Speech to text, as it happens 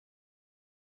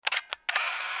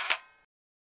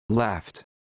left,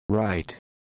 right.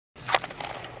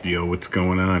 Yo, what's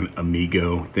going on,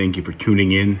 amigo? Thank you for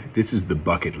tuning in. This is the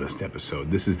bucket list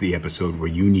episode. This is the episode where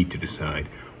you need to decide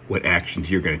what actions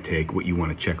you're going to take, what you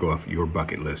want to check off your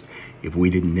bucket list. If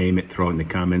we didn't name it, throw it in the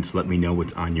comments. Let me know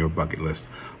what's on your bucket list.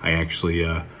 I'm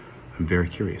very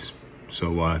curious.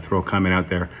 So throw a comment out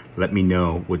there. Let me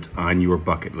know what's on your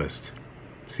bucket list.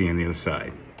 See you on the other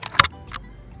side.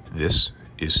 This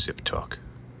is Sip Talk.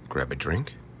 Grab a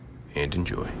drink and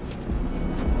enjoy.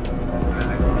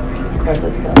 Across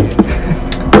this film.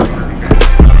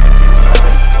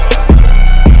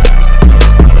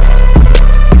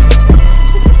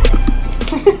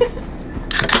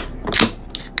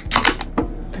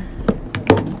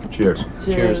 Cheers.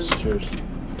 Cheers. Cheers.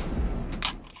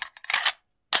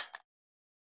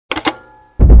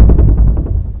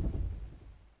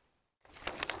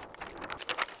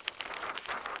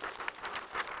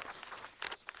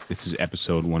 This is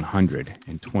episode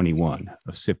 121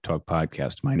 of Sip Talk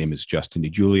Podcast. My name is Justin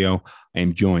DiGiulio. I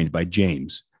am joined by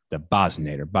James, the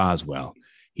Bosnator Boswell.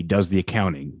 He does the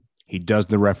accounting. He does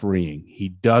the refereeing. He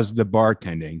does the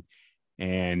bartending.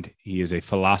 And he is a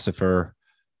philosopher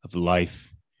of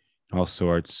life, all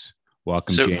sorts.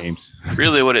 Welcome, So, James.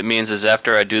 Really what it means is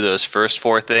after I do those first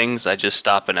four things, I just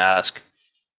stop and ask,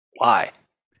 why?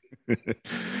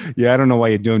 Yeah, I don't know why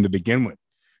you do them to begin with.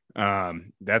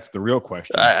 That's the real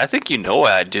question. I think you know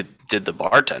why I did the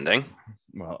bartending.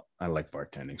 Well, I like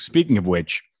bartending. Speaking of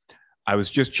which, I was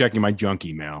just checking my junk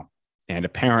email, and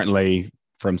apparently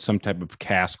from some type of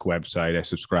cask website I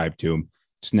subscribe to,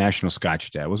 it's National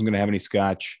Scotch Day. I wasn't going to have any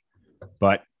scotch,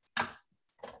 but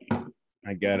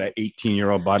I got an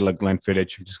 18-year-old bottle of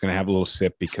Glenfiddich. I'm just going to have a little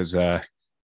sip because I'd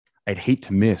hate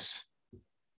to miss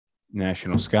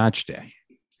National Scotch Day.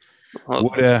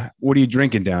 Well, What are you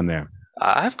drinking down there?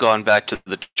 I've gone back to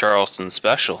the Charleston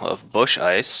special of Bush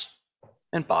Ice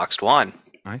and boxed wine.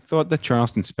 I thought the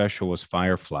Charleston special was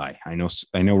Firefly. I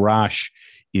know Rosh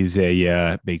is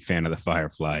a big fan of the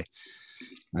Firefly.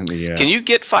 Can you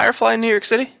get Firefly in New York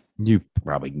City? You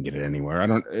probably can get it anywhere. I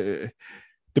don't.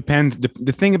 Depends.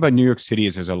 The thing about New York City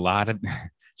is there's a lot of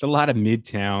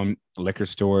midtown liquor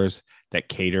stores that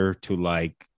cater to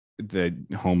like the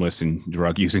homeless and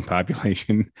drug using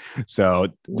population. So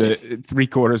the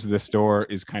 3/4 of the store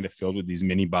is kind of filled with these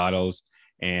mini bottles,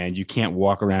 and you can't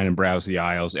walk around and browse the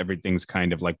aisles. Everything's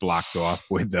kind of like blocked off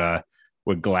with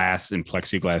glass and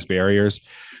plexiglass barriers.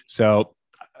 So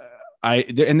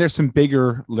there's some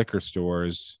bigger liquor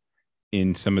stores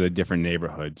in some of the different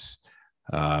neighborhoods.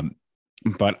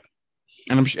 But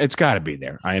I'm sure it's got to be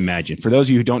there, I imagine. For those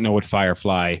of you who don't know what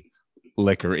Firefly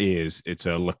liquor is, it's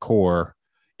a liqueur.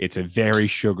 It's a very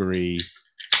sugary,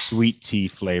 sweet tea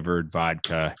flavored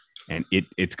vodka, and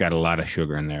it's got a lot of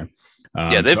sugar in there.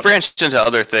 Yeah, they've branched into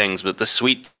other things, but the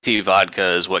sweet tea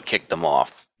vodka is what kicked them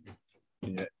off.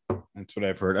 Yeah, that's what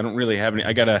I've heard. I don't really have any.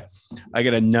 I got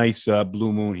a nice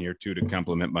Blue Moon here too to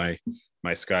complement my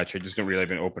scotch. I just don't really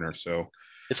have an opener, so.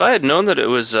 If I had known that it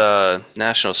was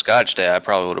National Scotch Day, I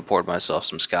probably would have poured myself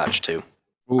some scotch too.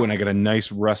 Ooh, and I got a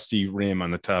nice rusty rim on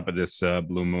the top of this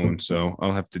Blue Moon, so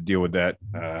I'll have to deal with that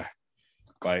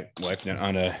by wiping it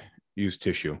on a used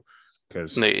tissue.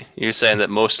 Because You're saying that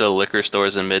most of the liquor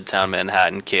stores in Midtown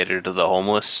Manhattan cater to the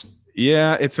homeless?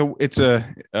 yeah, it's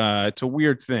a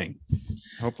weird thing.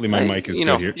 Hopefully, my mic is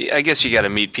good here. I guess you got to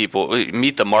meet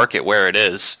the market where it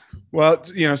is. Well,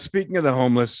 speaking of the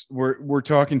homeless, we're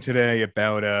talking today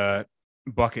about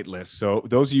bucket list. So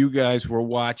those of you guys who are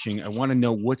watching, I want to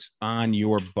know what's on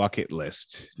your bucket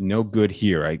list. No good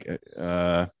here.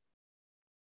 I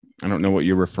don't know what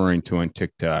you're referring to on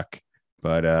TikTok,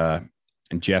 but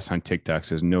and Jess on TikTok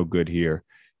says no good here.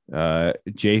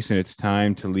 Jason, it's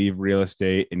time to leave real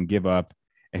estate and give up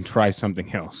and try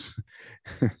something else.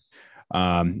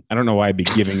 I don't know why I'd be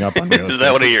giving up on real estate. Is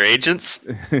that one of your agents?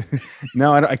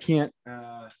 No, I can't.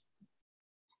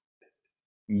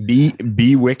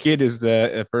 Be wicked is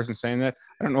the person saying that.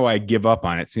 I don't know why I give up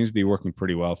on it. Seems to be working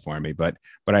pretty well for me, but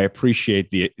I appreciate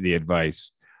the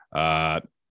advice. All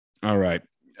right.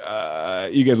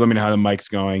 You guys let me know how the mic's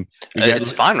going.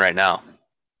 It's fine right now.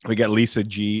 We got Lisa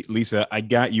G. Lisa, I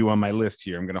got you on my list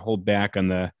here. I'm going to hold back on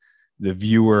the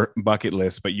viewer bucket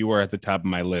list, but you are at the top of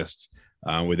my list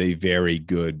with a very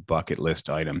good bucket list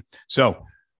item. So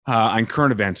on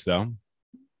current events, though,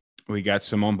 we got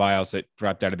Simone Biles that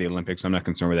dropped out of the Olympics. I'm not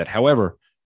concerned with that. However,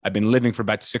 I've been living for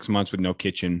about 6 months with no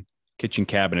kitchen. Kitchen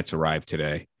cabinets arrived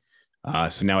today.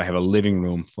 So now I have a living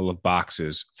room full of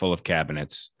boxes, full of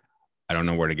cabinets. I don't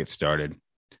know where to get started.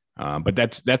 But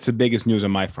that's the biggest news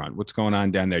on my front. What's going on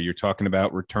down there? You're talking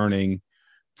about returning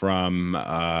from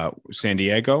San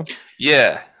Diego?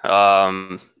 Yeah.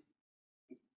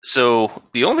 So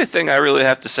the only thing I really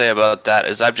have to say about that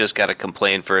is I've just got to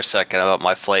complain for a second about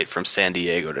my flight from San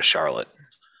Diego to Charlotte,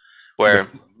 where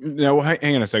No,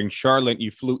 hang on a second. Charlotte, you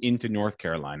flew into North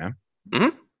Carolina.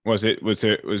 Mhm. Was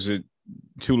it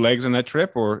 2 legs on that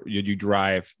trip, or did you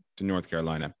drive to North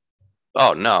Carolina?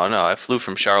 oh no, I flew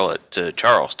from Charlotte to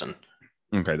Charleston.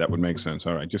 Okay, that would make sense.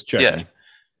 All right, just Yeah. checking.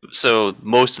 So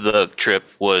most of the trip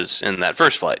was in that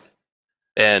first flight.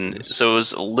 And so it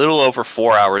was a little over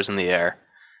 4 hours in the air.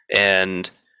 And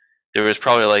there was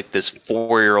probably like this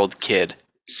 4-year-old kid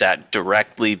sat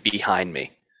directly behind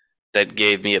me that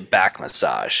gave me a back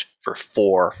massage for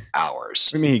 4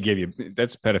 hours. I mean, he gave you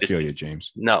that's pedophilia,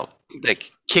 James. No,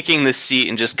 like kicking the seat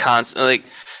and just constantly like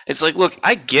it's like, look,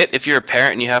 I get if you're a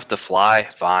parent and you have to fly,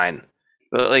 fine.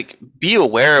 But like be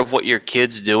aware of what your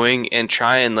kid's doing and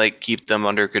try and like keep them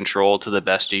under control to the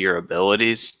best of your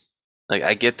abilities. Like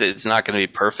I get that it's not going to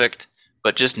be perfect,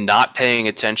 but just not paying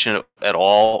attention at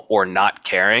all or not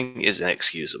caring is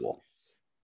inexcusable.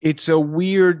 It's a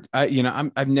weird,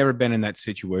 I've never been in that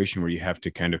situation where you have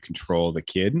to kind of control the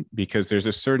kid because there's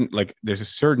a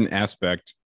certain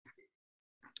aspect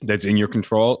that's in your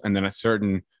control, and then a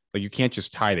certain like you can't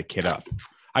just tie the kid up.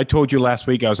 I told you last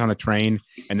week I was on a train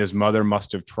and his mother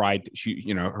must have tried.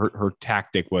 Her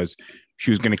tactic was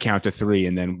she was going to count to 3,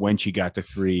 and then when she got to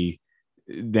 3,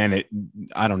 then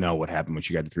I don't know what happened when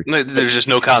she got to 3. There's just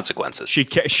no consequences.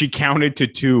 She counted to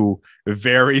 2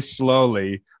 very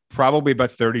slowly, probably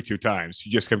about 32 times. She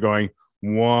just kept going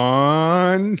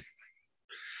 1.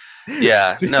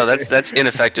 Yeah, no, that's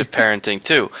ineffective parenting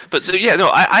too. But so yeah, no,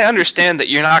 I understand that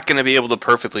you're not going to be able to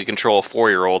perfectly control a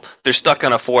 4-year-old. They're stuck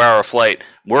on a 4-hour flight.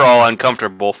 We're all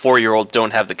uncomfortable. 4-year-olds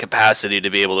don't have the capacity to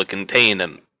be able to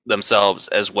contain themselves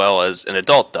as well as an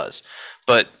adult does.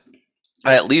 But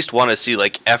I at least want to see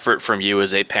like effort from you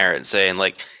as a parent, saying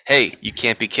like, "Hey, you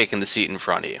can't be kicking the seat in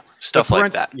front of you." Stuff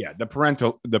like that. Yeah, the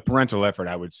parental effort,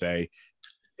 I would say.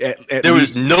 There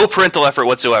was no parental effort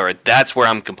whatsoever. That's where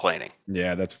I'm complaining.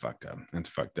 Yeah, that's fucked up.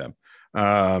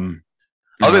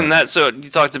 Other than that, so you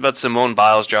talked about Simone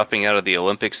Biles dropping out of the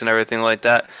Olympics and everything like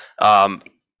that. I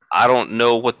don't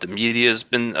know what the media has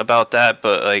been about that,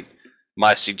 but like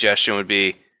my suggestion would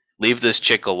be leave this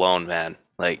chick alone, man.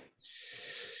 Like,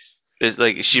 it's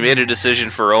like she made a decision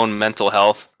for her own mental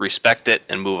health. Respect it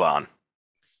and move on.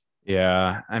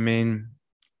 Yeah, I mean,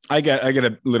 I get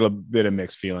a little bit of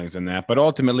mixed feelings in that, but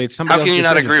ultimately it's somebody. How can you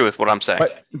not agree with what I'm saying?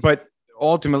 But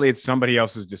ultimately it's somebody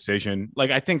else's decision.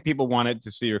 Like I think people wanted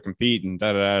to see her compete and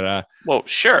da da da. Well,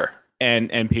 sure.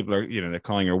 And people are they're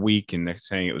calling her weak and they're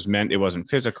saying it wasn't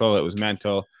physical, it was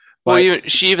mental. But, well,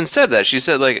 she even said that. She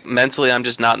said like mentally, I'm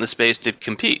just not in the space to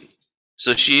compete.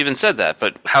 So she even said that.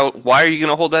 But why are you going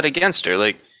to hold that against her?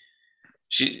 Like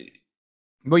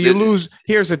Well, you lose.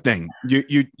 Here's the thing: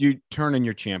 you turn in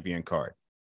your champion card.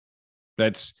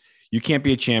 You can't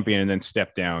be a champion and then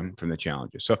step down from the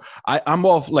challenges. So I'm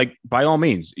all like, by all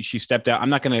means, she stepped out. I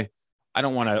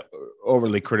don't want to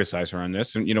overly criticize her on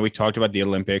this. And we talked about the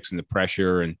Olympics and the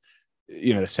pressure and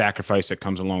the sacrifice that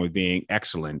comes along with being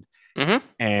excellent. Mm-hmm.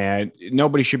 And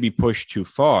nobody should be pushed too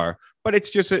far. But it's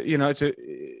just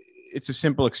it's a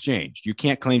simple exchange. You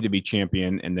can't claim to be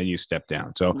champion and then you step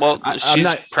down. So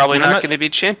she's probably not going to be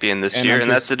champion this year, and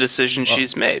that's the decision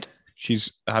she's made.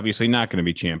 She's obviously not going to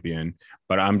be champion,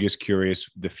 but I'm just curious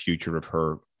the future of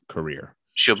her career.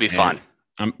 She'll be fine.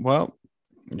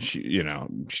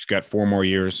 She's got 4 more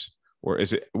years, or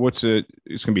is it? It's going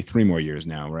to be 3 more years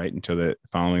now, right? Until the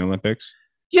following Olympics.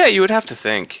 Yeah, you would have to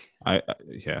think.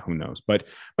 Who knows? But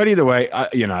either way,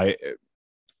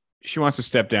 she wants to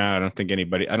step down. I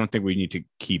don't think we need to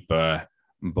keep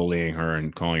bullying her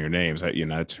and calling her names.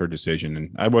 It's her decision.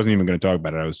 And I wasn't even going to talk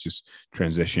about it. I was just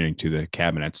transitioning to the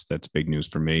cabinets. That's big news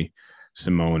for me.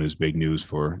 Simone is big news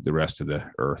for the rest of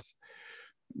the earth.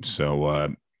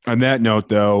 So on that note,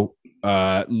 though,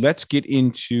 let's get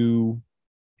into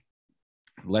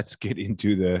the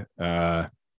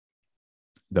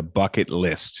bucket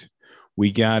list.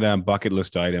 We got bucket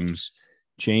list items.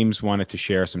 James wanted to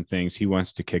share some things. He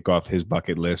wants to kick off his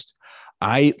bucket list.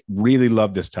 I really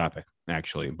love this topic,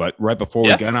 actually. But right before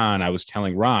we got on, I was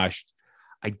telling Rosh,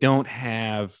 I don't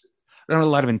have a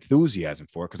lot of enthusiasm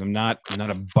for it because I'm not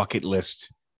a bucket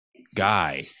list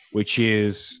guy, which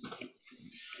is,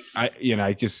 I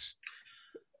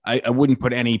wouldn't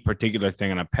put any particular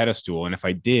thing on a pedestal. And if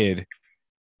I did,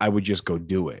 I would just go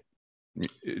do it.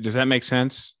 Does that make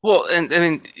sense? Well, and I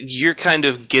mean, you're kind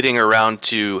of getting around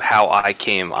to how I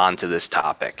came onto this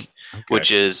topic,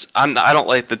 which is I don't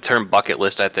like the term bucket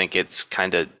list. I think it's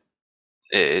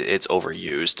it's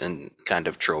overused and kind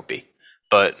of tropey.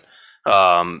 But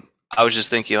I was just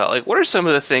thinking about like what are some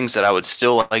of the things that I would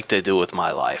still like to do with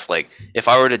my life? Like if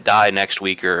I were to die next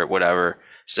week or whatever,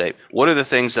 say what are the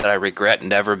things that I regret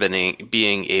never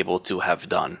being able to have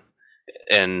done?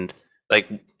 And like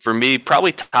for me,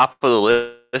 probably top of the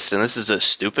list, and this is a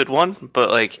stupid one, but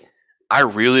like I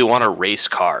really want to race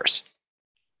cars.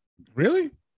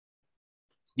 Really?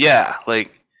 Yeah,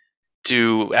 like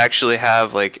to actually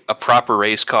have like a proper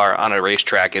race car on a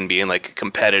racetrack and be in like a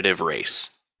competitive race.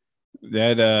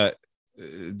 That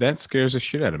scares the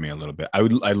shit out of me a little bit. I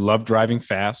love driving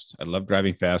fast. I love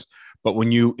driving fast, but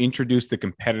when you introduce the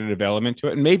competitive element to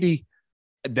it, and maybe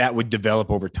that would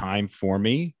develop over time for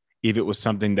me if it was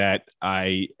something that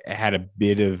I had a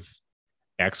bit of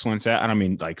excellence at. I don't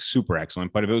mean like super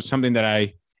excellent, but if it was something that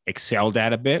I excelled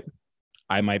at a bit,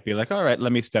 I might be like, all right,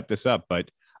 let me step this up. But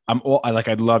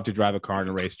I'd love to drive a car on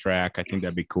a racetrack. I think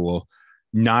that'd be cool.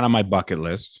 Not on my bucket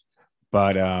list,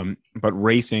 but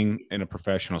racing in a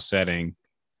professional setting,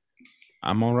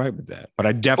 I'm all right with that. But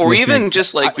I definitely, or even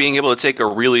just like being able to take a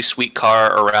really sweet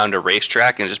car around a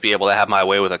racetrack and just be able to have my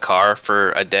way with a car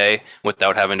for a day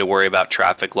without having to worry about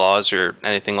traffic laws or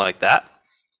anything like that,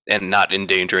 and not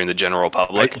endangering the general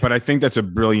public. But I think that's a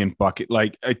brilliant bucket.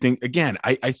 Like I think again,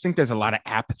 I think there's a lot of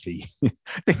apathy.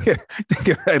 I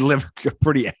think I live a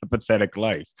pretty apathetic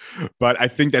life, but I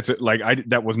think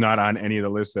that was not on any of the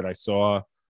lists that I saw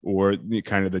or the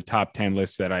kind of the top 10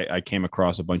 lists that I came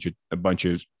across a bunch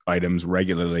of items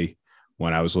regularly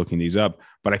when I was looking these up.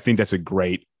 But I think that's a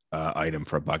great item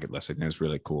for a bucket list. I think it's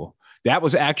really cool. That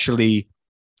was actually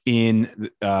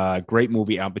in a great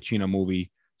movie, Al Pacino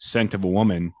movie, Scent of a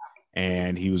Woman,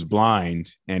 and he was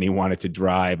blind and he wanted to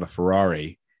drive a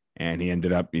Ferrari, and he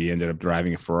ended up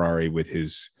driving a Ferrari with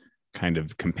his kind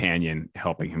of companion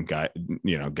helping him guide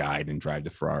and drive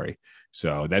the Ferrari.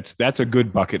 So that's a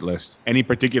good bucket list. Any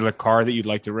particular car that you'd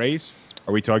like to race?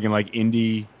 Are we talking like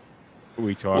Indy? Are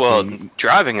we talking? Well,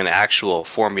 driving an actual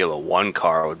Formula One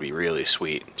car would be really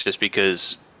sweet, just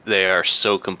because they are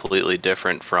so completely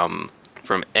different from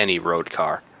any road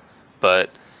car. But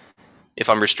if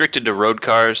I'm restricted to road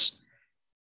cars,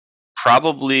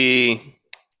 probably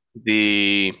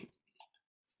I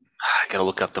gotta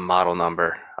look up the model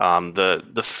number.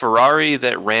 The Ferrari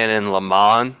that ran in Le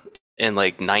Mans in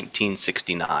like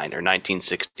 1969 or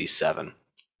 1967.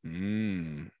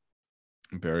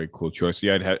 Very cool choice.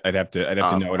 Yeah, I'd have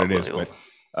to know what it is. But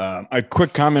a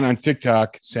quick comment on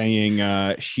TikTok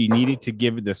saying she needed to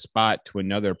give the spot to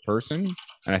another person,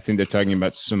 and I think they're talking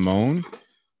about Simone.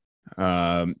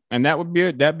 And that'd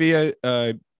be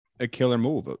a killer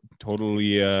move,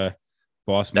 totally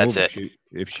boss move. That's it.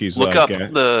 If she's look like,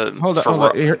 up the hold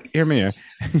on, hear me out.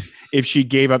 If she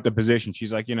gave up the position,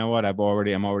 she's like, you know what, I'm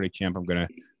already champ. I'm gonna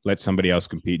let somebody else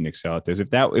compete and excel at this. If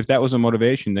that was a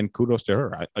motivation, then kudos to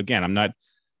her. I'm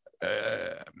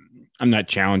not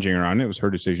challenging her on it. It was her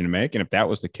decision to make, and if that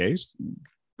was the case,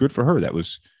 good for her.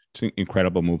 It's an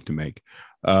incredible move to make.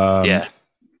 Yeah.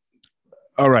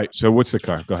 All right. So what's the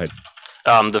car? Go ahead.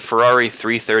 The Ferrari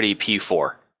 330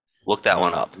 P4. Look that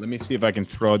one up. Let me see if I can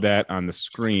throw that on the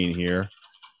screen here.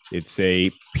 It's a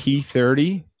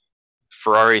P30.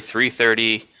 Ferrari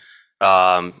 330.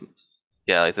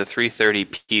 Like the 330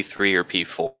 P3 or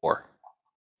P4.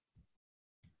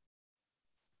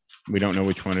 We don't know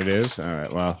which one it is. All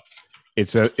right. Well,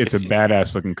 it's a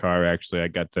badass looking car. Actually, I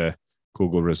got the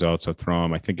Google results. I'll throw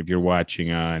them. I think if you're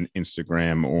watching on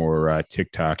Instagram or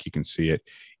TikTok, you can see it.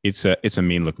 It's a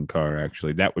mean looking car.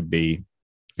 Actually, that would be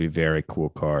a very cool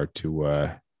car to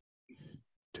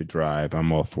drive.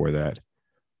 I'm all for that.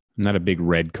 I'm not a big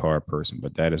red car person,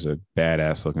 but that is a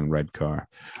badass looking red car.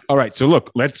 All right. So look,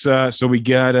 let's. So we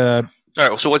got. All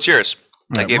right. So what's yours?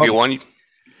 I gave you one.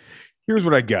 Here's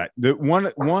what I got. The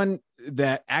one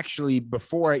that actually,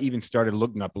 before I even started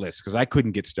looking up lists, because I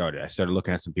couldn't get started, I started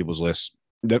looking at some people's lists.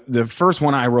 The first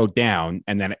one I wrote down,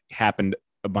 and then it happened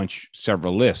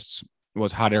several lists,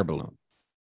 was hot air balloon.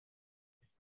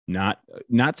 Not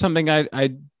something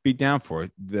I'd be down for.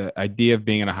 The idea of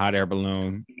being in a hot air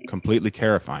balloon, completely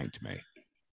terrifying to me.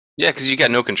 Yeah, because you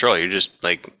got no control. You're just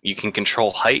like, you can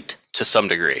control height to some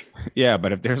degree. Yeah,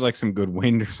 but if there's like some good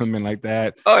wind or something like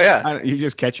that, oh yeah, you're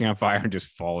just catching on fire and just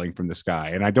falling from the sky.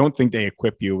 And I don't think they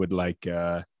equip you with like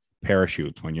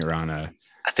parachutes when you're on a.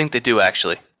 I think they do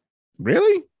actually.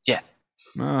 Really? Yeah.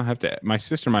 Well, I'll have to. My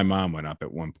sister, and my mom went up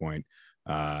at one point,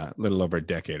 a little over a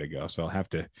decade ago. So I'll have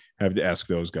to ask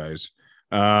those guys.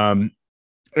 And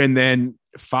then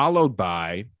followed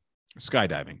by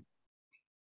skydiving.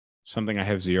 Something I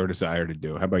have zero desire to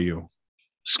do. How about you?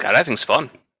 Skydiving's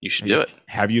fun. You should do it.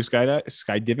 Have you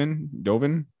skydiving?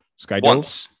 Skydove?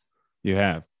 Once. You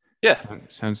have. Yeah.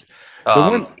 Sounds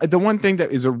Um, the one thing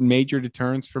that is a major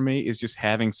deterrence for me is just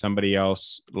having somebody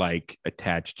else like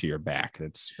attached to your back.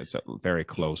 That's a very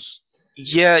close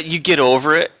yeah, you get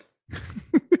over it.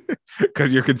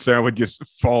 because you're concerned with just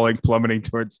falling, plummeting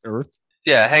towards Earth.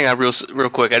 Yeah, hang on real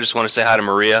quick. I just want to say hi to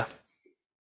Maria.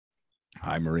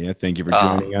 Hi, Maria. Thank you for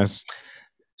Um, joining us.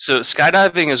 So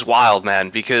skydiving is wild, man,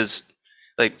 because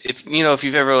like if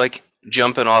you've ever like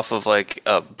jumping off of like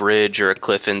a bridge or a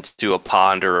cliff into a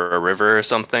pond or a river or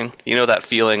something, you know that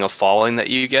feeling of falling that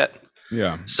you get?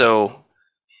 Yeah. So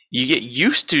you get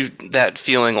used to that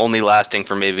feeling only lasting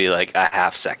for maybe like a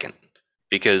half second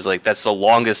because like that's the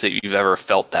longest that you've ever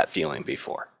felt that feeling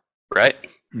before, right?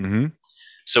 Mm-hmm.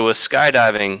 So with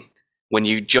skydiving, when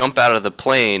you jump out of the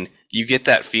plane, you get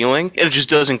that feeling and it just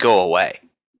doesn't go away.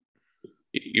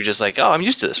 You're just like, oh, I'm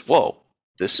used to this. Whoa,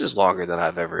 this is longer than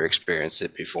I've ever experienced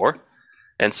it before.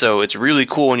 And so it's really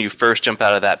cool when you first jump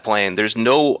out of that plane. There's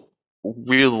no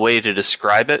real way to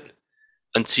describe it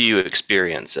until you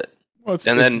experience it. Well,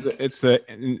 it's the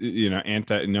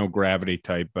anti no gravity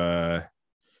type.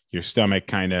 Your stomach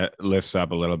kind of lifts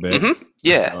up a little bit. Mm-hmm.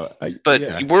 Yeah, but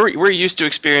yeah. we're used to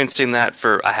experiencing that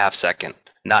for a half second,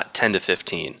 not 10 to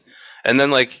 15, and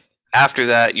then like after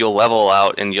that you'll level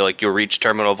out and you'll reach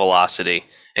terminal velocity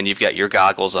and you've got your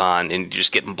goggles on and you're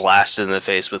just getting blasted in the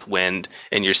face with wind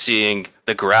and you're seeing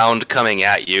the ground coming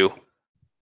at you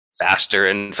faster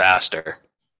and faster.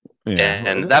 Yeah.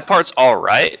 And that part's all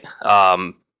right.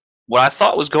 What I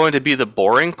thought was going to be the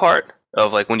boring part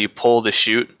of like when you pull the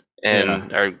chute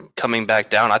and are coming back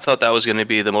down, I thought that was going to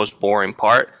be the most boring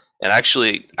part. And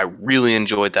actually, I really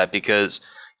enjoyed that because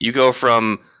you go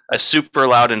from a super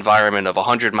loud environment of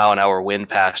 100-mile-an-hour wind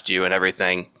past you and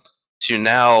everything to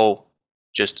now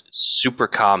just super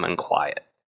calm and quiet.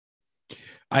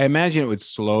 I imagine it would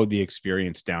slow the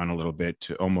experience down a little bit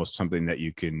to almost something that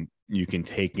you can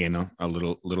take in a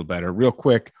little better. Real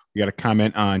quick, we got a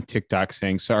comment on TikTok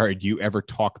saying, "Sorry, do you ever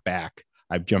talk back?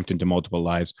 I've jumped into multiple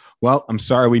lives." Well, I'm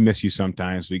sorry we miss you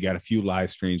sometimes. We got a few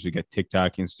live streams. We got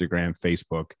TikTok, Instagram,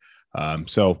 Facebook.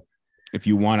 So if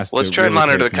you want us, let's to try and really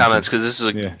monitor the comments because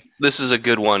this is a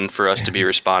good one for us to be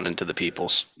responding to the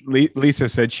people's. Lisa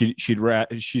said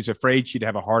she's afraid she'd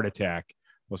have a heart attack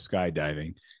while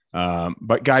skydiving.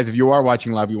 But guys, if you are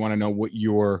watching live, you want to know what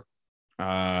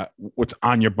what's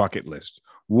on your bucket list.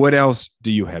 What else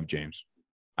do you have, James?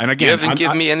 And again, you haven't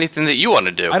given me anything that you want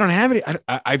to do. I don't have any.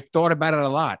 I've thought about it a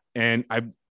lot, and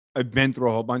I've been through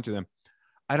a whole bunch of them.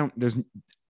 I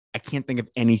can't think of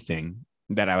anything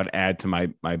that I would add to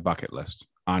my bucket list.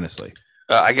 Honestly,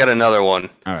 I got another one.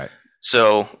 All right.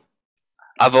 So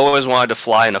I've always wanted to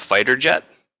fly in a fighter jet.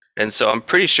 And so I'm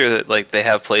pretty sure that like they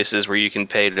have places where you can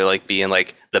pay to like be in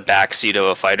like the back seat of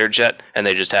a fighter jet, and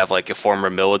they just have like a former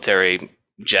military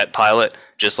jet pilot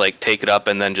just like take it up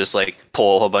and then just like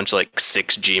pull a whole bunch of like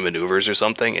 6G maneuvers or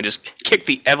something and just kick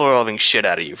the ever-loving shit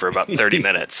out of you for about 30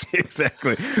 minutes.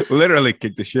 Exactly. Literally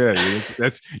kick the shit out of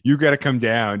you. You got to come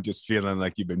down just feeling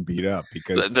like you've been beat up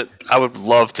because I would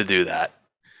love to do that.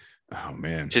 Oh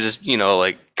man. To just,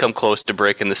 like come close to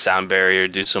breaking the sound barrier,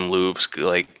 do some loops,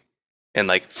 and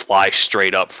like fly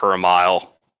straight up for a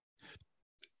mile.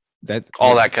 That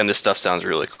kind of stuff sounds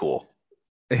really cool.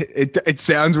 It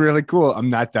sounds really cool. I'm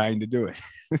not dying to do it.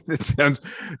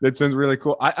 that sounds really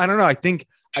cool. I don't know. I think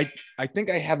I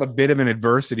have a bit of an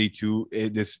adversity to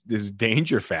this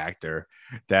danger factor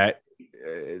that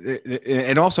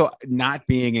and also not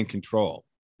being in control.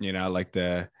 Like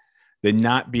the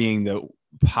not being the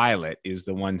pilot is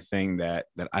the one thing that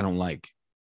I don't like.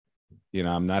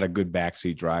 I'm not a good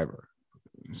backseat driver.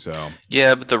 So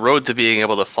yeah, but the road to being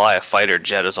able to fly a fighter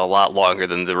jet is a lot longer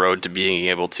than the road to being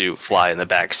able to fly in the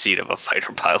back seat of a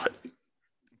fighter pilot.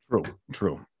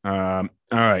 True. All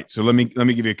right, so let me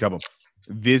give you a couple.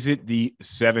 Visit the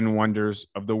 7 wonders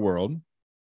of the world,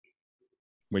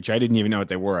 which I didn't even know what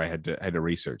they were. I had to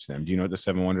research them. Do you know what the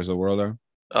 7 wonders of the world are?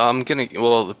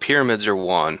 The pyramids are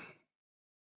one.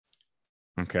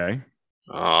 Okay.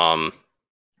 So I'm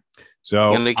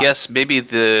gonna guess maybe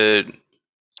the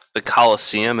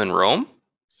Colosseum in Rome.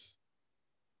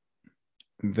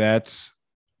 That's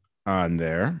on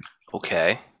there.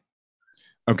 Okay.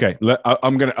 I'll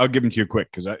give them to you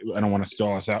quick because I don't want to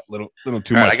stall us out little too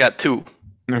much. Right, I got 2. Okay.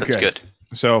 That's good.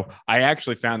 So I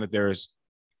actually found that there's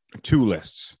 2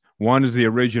 lists. One is the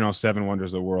original 7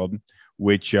 wonders of the world,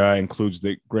 which includes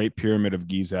the Great Pyramid of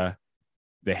Giza,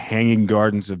 the Hanging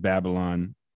Gardens of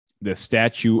Babylon, the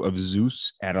statue of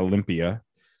Zeus at Olympia,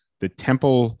 the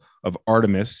Temple of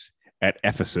Artemis at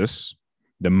Ephesus,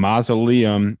 the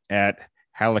Mausoleum at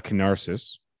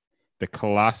Halicarnassus, the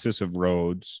Colossus of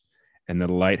Rhodes, and the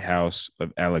Lighthouse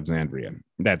of Alexandria.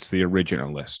 That's the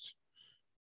original list.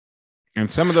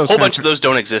 And some of those whole bunch of those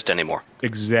don't exist anymore.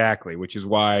 Exactly, which is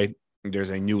why there's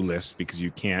a new list, because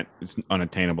it's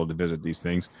unattainable to visit these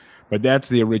things. But that's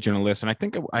the original list. And I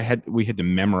think we had to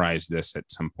memorize this at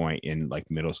some point in like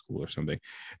middle school or something.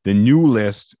 The new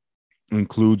list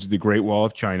includes the Great Wall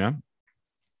of China,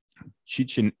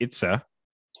 Chichen Itza,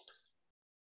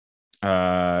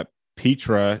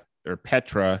 Petra,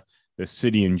 the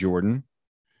city in Jordan,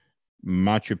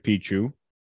 Machu Picchu,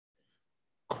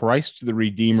 Christ the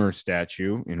Redeemer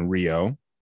statue in Rio,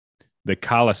 the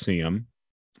Colosseum,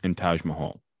 and Taj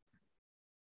Mahal.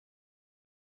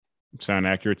 Sound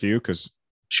accurate to you? Because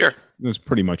sure, that's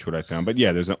pretty much what I found. But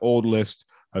yeah, there's an old list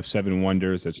of 7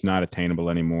 wonders that's not attainable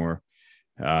anymore.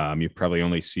 You probably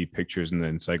only see pictures in the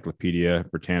Encyclopedia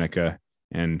Britannica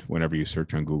and whenever you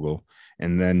search on Google.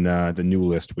 And then the new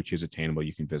list, which is attainable,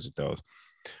 you can visit those.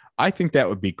 I think that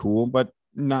would be cool, but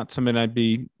not something I'd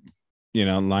be,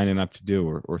 lining up to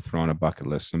do or throwing a bucket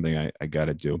list, something I got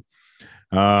to do.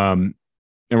 And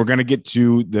we're going to get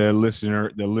to the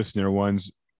listener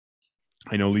ones.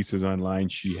 I know Lisa's online.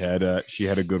 She had a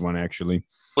good one, actually.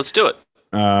 Let's do it.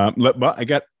 But I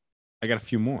got a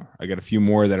few more. I got a few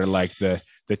more that are like the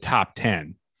top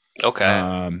 10.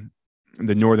 Okay.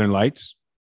 The Northern Lights.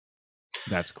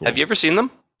 That's cool. Have you ever seen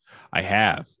them? I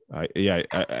have.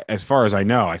 As far as I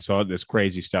know, I saw this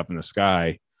crazy stuff in the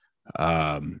sky.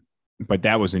 But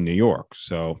that was in New York.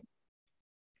 So,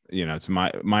 it's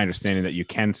my understanding that you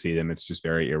can see them. It's just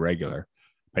very irregular.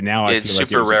 But now it's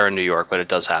super rare in New York, but it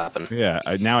does happen. Yeah.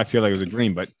 Now I feel like it was a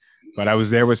dream, but I was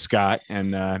there with Scott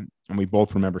and we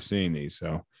both remember seeing these.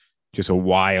 So just a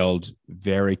wild,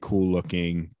 very cool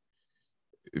looking,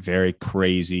 very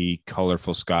crazy,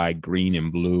 colorful sky, green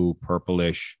and blue,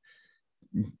 purplish,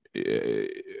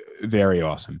 very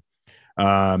awesome.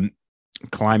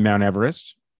 Climb Mount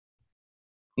Everest.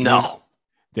 No.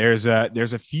 There's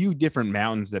a few different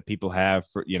mountains that people have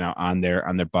for, on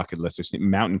their bucket list. There's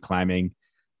mountain climbing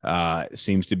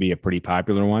seems to be a pretty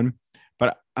popular one,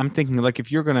 but I'm thinking like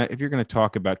if you're gonna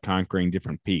talk about conquering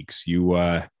different peaks,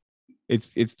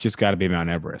 it's just got to be Mount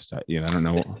Everest. I don't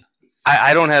know.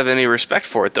 I don't have any respect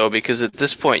for it though, because at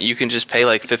this point you can just pay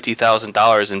like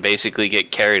 $50,000 and basically get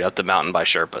carried up the mountain by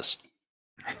Sherpas.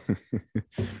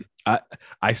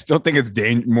 I still think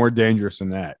it's more dangerous than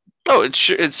that. Oh, it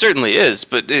certainly is,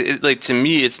 but like to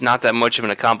me, it's not that much of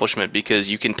an accomplishment because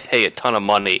you can pay a ton of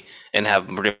money and have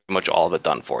pretty much all of it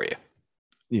done for you.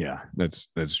 Yeah, that's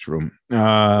true.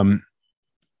 And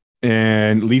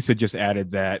Lisa just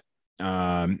added that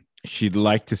she'd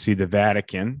like to see the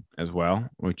Vatican as well,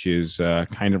 which is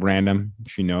kind of random.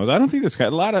 She knows. I don't think a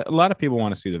lot of people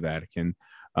want to see the Vatican.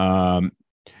 And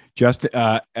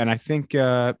I think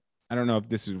I don't know if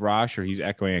this is Rosh or he's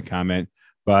echoing a comment.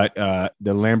 But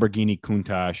the Lamborghini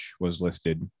Countach was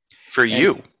listed for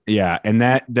you. Yeah, and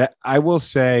that I will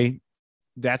say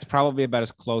that's probably about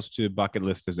as close to bucket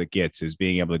list as it gets, is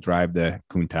being able to drive the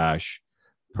Countach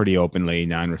pretty openly,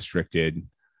 non-restricted.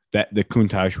 That the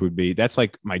Countach that's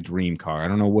like my dream car. I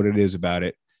don't know what it is about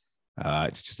it.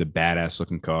 It's just a badass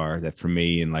looking car that for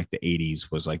me in like the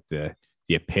 80s was like the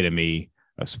epitome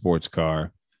of sports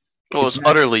car. Well, it's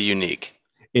utterly unique.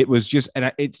 It was just,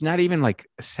 and it's not even like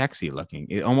sexy looking.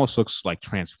 It almost looks like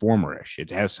Transformer-ish. It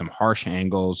has some harsh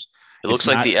angles. It looks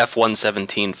like the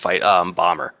F-117 fight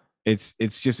bomber. It's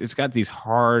got these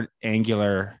hard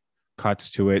angular cuts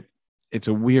to it. It's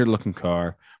a weird looking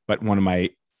car, but one of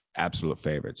my absolute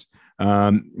favorites.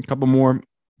 A couple more.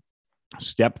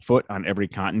 Step foot on every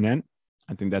continent.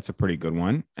 I think that's a pretty good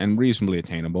one and reasonably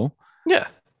attainable. Yeah.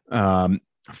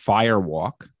 Fire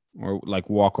walk. Or like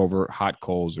walk over hot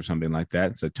coals or something like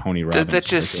that. It's a Tony Robbins. That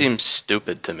just seems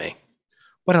stupid to me.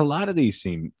 But a lot of these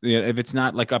seem, if it's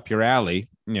not like up your alley,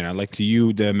 like to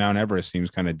you, the Mount Everest seems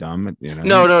kind of dumb.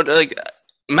 No, like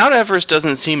Mount Everest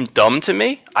doesn't seem dumb to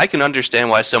me. I can understand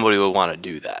why somebody would want to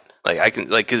do that. Like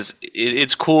because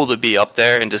it's cool to be up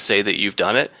there and to say that you've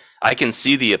done it. I can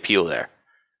see the appeal there.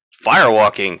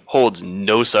 Firewalking holds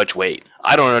no such weight.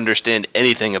 I don't understand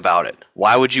anything about it.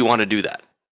 Why would you want to do that?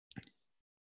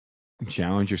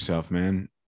 Challenge yourself, man.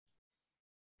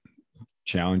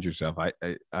 Challenge yourself. I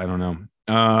don't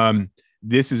know.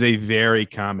 This is a very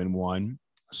common one.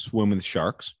 Swim with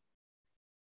sharks.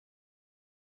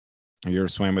 Have you ever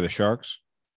swam with the sharks?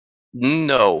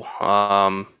 No.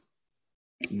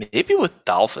 Maybe with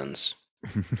dolphins.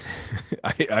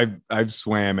 I've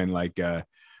swam in like a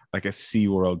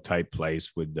SeaWorld type place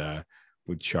with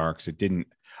sharks.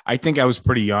 I think I was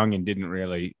pretty young and didn't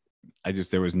really.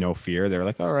 There was no fear. They were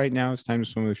like, all right, now it's time to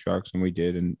swim with sharks. And we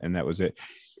did. And that was it.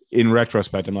 In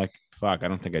retrospect, I'm like, fuck. I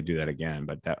don't think I'd do that again,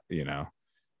 but that,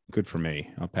 good for me.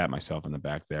 I'll pat myself on the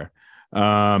back there.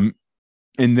 And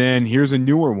then here's a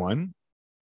newer one,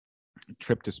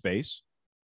 trip to space.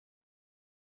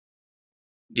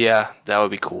 Yeah, that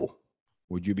would be cool.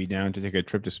 Would you be down to take a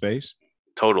trip to space?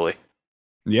 Totally.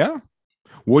 Yeah.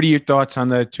 What are your thoughts on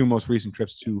the two most recent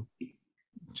trips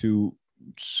to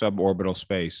suborbital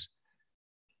space?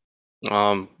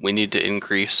 We need to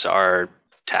increase our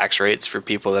tax rates for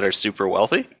people that are super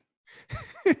wealthy.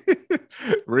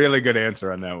 Really good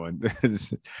answer on that one.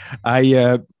 I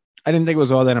didn't think it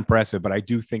was all that impressive, but I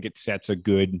do think it sets a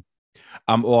good.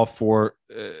 I'm all for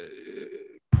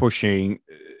pushing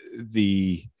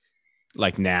the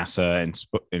like NASA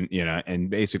and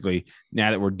basically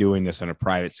now that we're doing this on a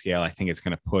private scale, I think it's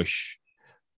going to push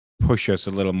us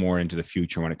a little more into the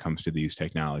future when it comes to these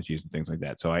technologies and things like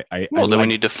that. So we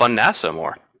need to fund NASA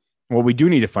more. Well, we do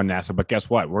need to fund NASA, but guess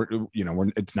what?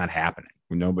 It's not happening.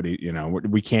 Nobody,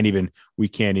 we can't even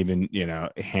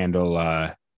handle,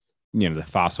 the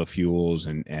fossil fuels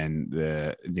and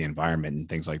the environment and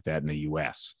things like that in the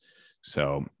U.S.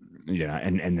 So,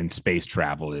 and then space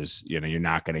travel is, you're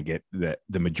not going to get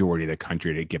the majority of the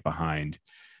country to get behind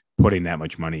putting that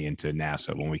much money into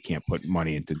NASA when we can't put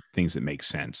money into things that make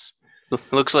sense.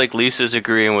 Looks like Lisa's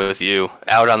agreeing with you.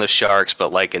 Out on the sharks,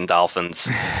 but like in dolphins.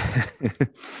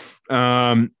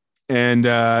 And then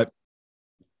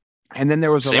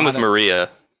there was same with Maria.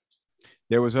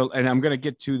 There was and I'm going to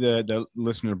get to the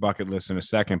listener bucket list in a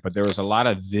second, but there was a lot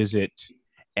of visit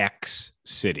X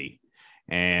city.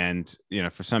 And,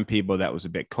 for some people that was a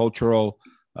bit cultural.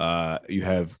 You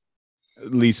have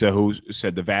Lisa, who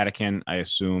said the Vatican. I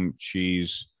assume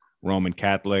she's Roman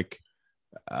Catholic.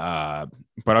 But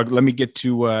let me get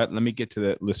to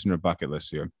the listener bucket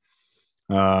list here.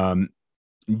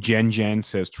 Jen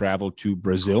says travel to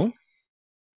Brazil.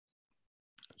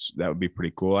 So that would be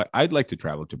pretty cool. I'd like to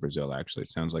travel to Brazil. Actually,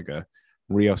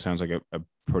 Rio sounds like a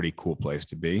pretty cool place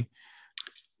to be.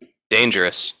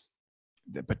 Dangerous.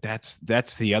 But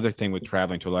that's the other thing with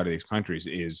traveling to a lot of these countries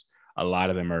is a lot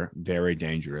of them are very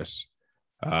dangerous.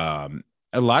 I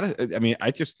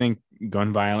just think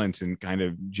gun violence and kind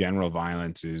of general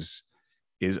violence is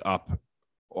up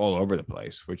all over the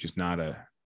place, which is not a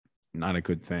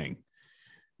good thing.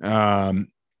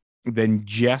 Then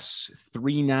Jess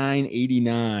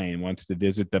 3989 wants to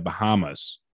visit the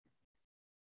Bahamas.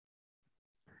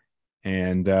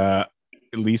 And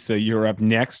Lisa, you're up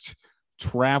next.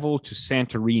 Travel to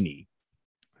Santorini.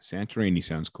 Santorini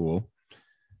sounds cool.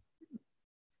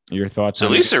 Your thoughts? So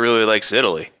Lisa really likes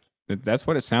Italy. That's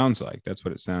what it sounds like.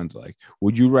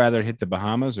 Would you rather hit the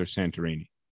Bahamas or Santorini?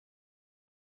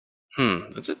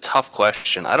 That's a tough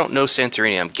question. I don't know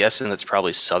Santorini. I'm guessing that's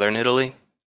probably southern Italy.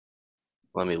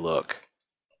 Let me look.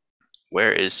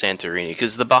 Where is Santorini?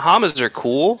 Because the Bahamas are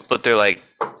cool, but they're like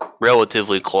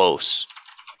relatively close.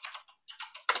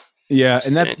 Yeah,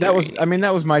 and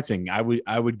that was my thing. I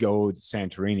would go to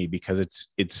Santorini because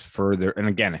it's further, and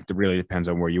again, it really depends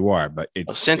on where you are. But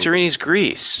Santorini's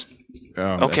Greece.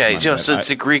 Okay, so it's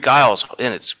the Greek Isles,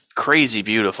 and it's crazy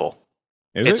beautiful.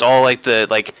 It's all like the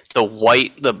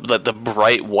white, the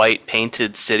bright white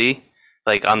painted city,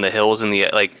 like on the hills and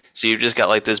so you've just got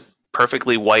like this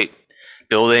perfectly white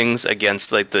buildings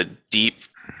against like the deep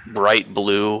bright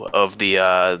blue of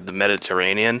the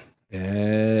Mediterranean.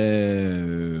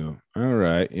 Oh, all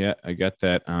right. Yeah, I got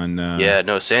that on.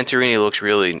 Santorini looks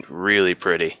really, really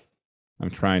pretty. I'm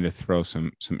trying to throw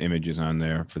some images on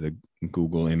there for the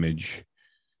Google image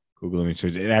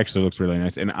search. It actually looks really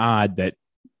nice and odd that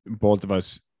both of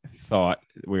us thought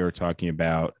we were talking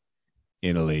about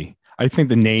Italy. I think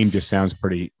the name just sounds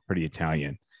pretty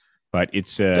Italian, but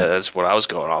it's that's what I was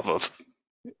going off of.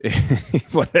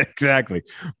 Well, exactly.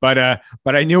 But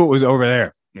I knew it was over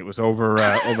there. It was over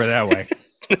that way.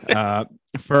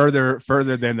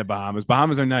 Further than the Bahamas.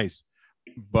 Bahamas are nice,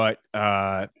 but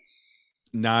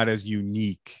not as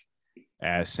unique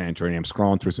as Santorini. I'm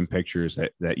scrolling through some pictures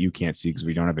that you can't see because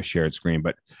we don't have a shared screen,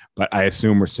 but I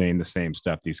assume we're seeing the same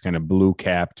stuff. These kind of blue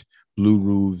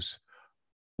roofs,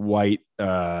 white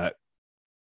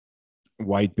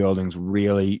buildings,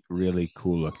 really, really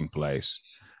cool looking place.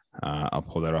 I'll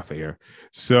pull that off of here.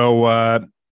 So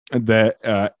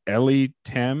the Ellie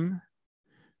Tem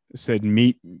said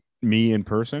meet me in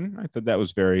person. I thought that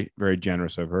was very, very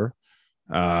generous of her.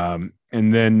 And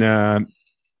then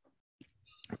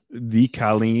the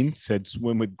Colleen said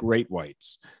swim with great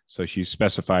whites. So she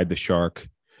specified the shark,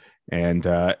 and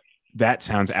that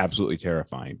sounds absolutely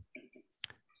terrifying.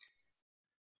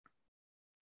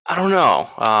 I don't know.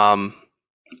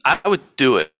 I would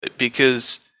do it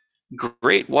because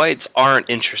great whites aren't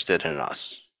interested in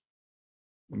us.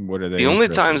 What are they? The only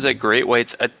interested times that in? great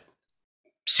whites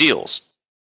seals.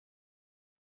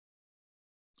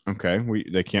 Okay,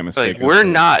 they can't Like mistake us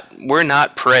we're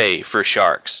not prey for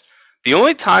sharks. The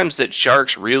only times that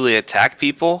sharks really attack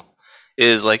people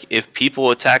is like if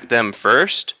people attack them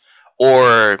first,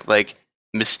 or like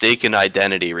mistaken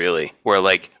identity, really, where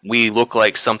like we look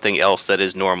like something else that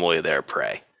is normally their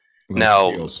prey. like Now,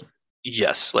 seals.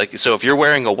 yes, like so if you're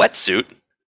wearing a wetsuit,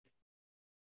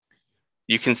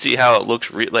 you can see how it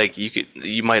looks like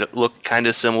you might look kind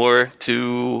of similar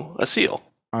to a seal.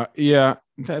 Yeah,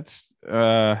 that's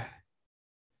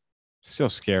still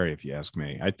scary if you ask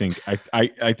me. I think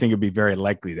it'd be very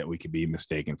likely that we could be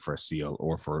mistaken for a seal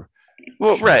or for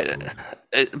Well, shark.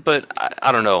 right. But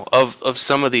I don't know of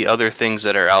some of the other things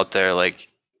that are out there, like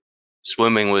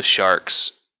swimming with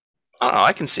sharks. I don't know.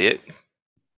 I can see it.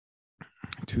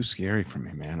 Too scary for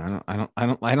me, man.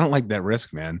 I don't like that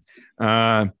risk, man.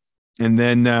 And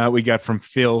then we got from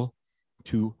Phil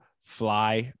to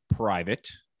fly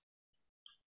private.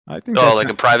 I think Oh, that's like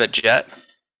a private jet.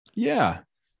 yeah,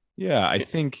 yeah. I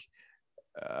think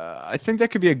that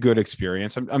could be a good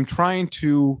experience. I'm trying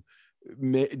to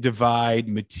divide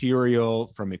material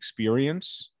from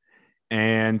experience,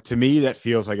 and to me, that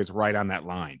feels like it's right on that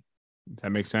line. Does that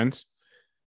make sense?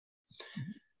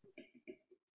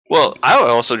 Well, I would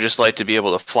also just like to be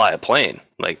able to fly a plane,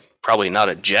 like probably not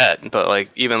a jet, but like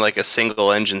even like a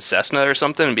single engine Cessna or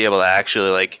something, and be able to actually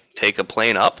like take a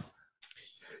plane up.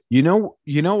 You know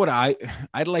what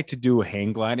I'd like to do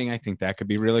hang gliding. I think that could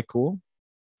be really cool.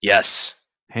 Yes.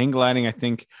 Hang gliding, I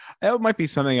think that might be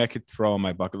something I could throw on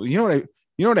my bucket list. You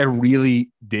know what I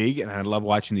really dig, and I love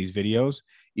watching these videos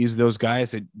is those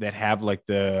guys that have like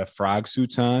the frog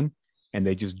suits on and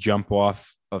they just jump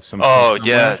off of some cliff Oh somewhere.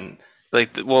 yeah.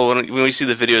 Like well, when we see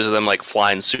the videos of them like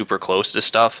flying super close to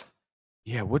stuff.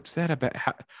 Yeah, what's that about?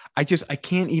 I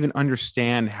can't even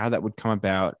understand how that would come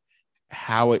about,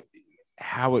 how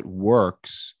it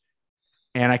works,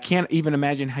 and I can't even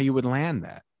imagine how you would land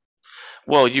that.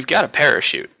 Well, you've got a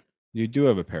parachute. You do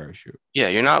have a parachute. Yeah,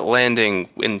 you're not landing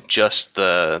in just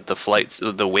the flights,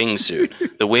 the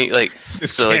wingsuit. The wing, like,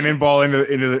 Just so like cannonball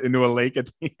into a lake at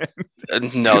the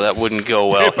no, that end. wouldn't go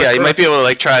well. Skip Yeah, you might be across. able to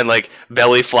like try and like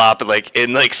belly flop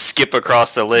and like skip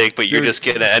across the lake, but you're Dude. just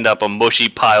gonna end up a mushy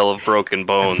pile of broken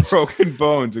bones. Broken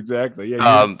bones, exactly.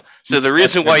 Yeah. So the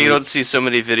reason why you don't see so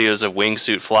many videos of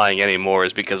wingsuit flying anymore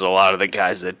is because a lot of the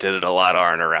guys that did it a lot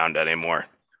aren't around anymore.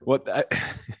 What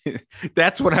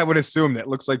that's what I would assume. That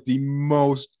looks like the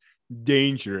most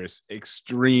dangerous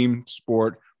extreme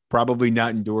sport, probably not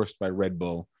endorsed by Red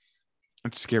Bull.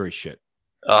 That's scary shit.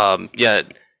 Yeah,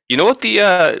 you know what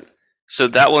the so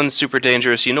that one's super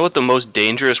dangerous. You know what the most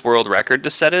dangerous world record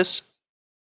to set is,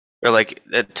 or like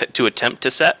to attempt to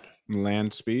set?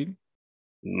 Land speed,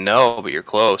 No, but you're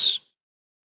close.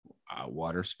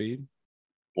 water speed.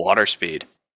 Water speed.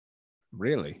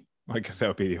 Really? I guess that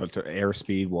would be the air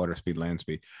speed, water speed, land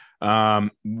speed.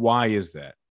 Why is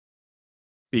that?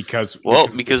 Because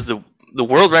Because the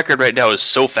world record right now is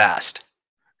so fast,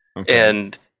 okay.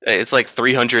 and it's like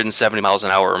 370 miles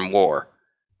an hour or more.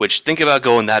 Which think about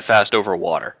going that fast over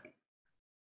water.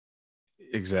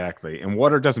 Exactly, and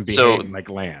water doesn't So behave like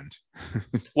land.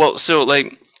 well, so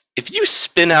like if you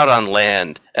spin out on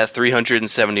land at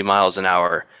 370 miles an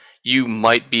hour, you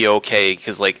might be okay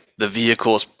because like the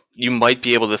vehicles, you might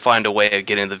be able to find a way of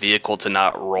getting the vehicle to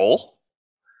not roll.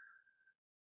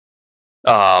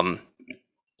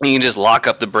 You can just lock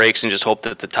up the brakes and just hope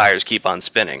that the tires keep on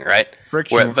spinning, right?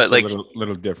 Friction works But like, a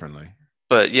little differently.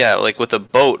 but yeah, like with a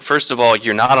boat, first of all,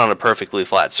 you're not on a perfectly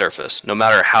flat surface. No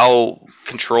matter how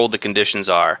controlled the conditions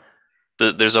are,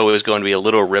 there's always going to be a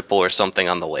little ripple or something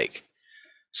on the lake.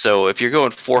 So if you're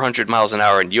going 400 miles an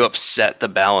hour and you upset the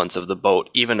balance of the boat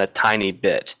even a tiny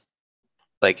bit,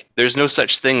 like there's no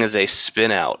such thing as a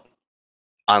spin out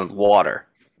on water.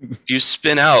 If you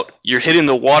spin out, you're hitting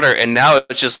the water, and now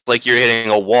it's just like you're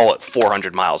hitting a wall at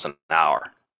 400 miles an hour.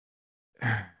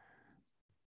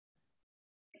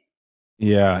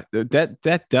 Yeah,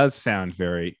 that does sound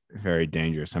very very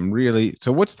dangerous.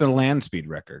 So. What's the land speed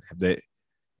record? Have they?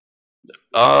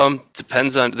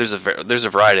 Depends on there's a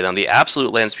variety of them. The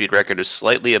absolute land speed record is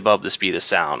slightly above the speed of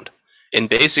sound, in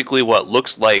basically what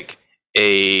looks like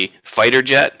a fighter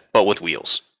jet, but with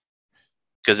wheels,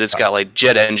 because it's got like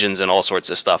jet engines and all sorts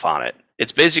of stuff on it.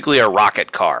 It's basically a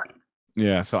rocket car.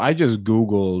 Yeah. So I just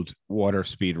Googled water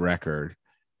speed record,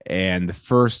 and the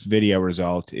first video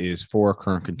result is 4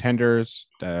 current contenders.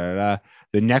 Da, da, da.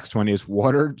 The next one is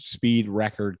water speed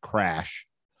record crash.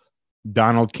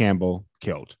 Donald Campbell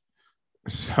killed.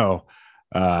 So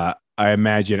I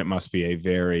imagine it must be a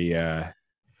very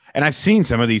And I've seen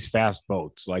some of these fast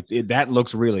boats. Like that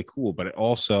looks really cool, but it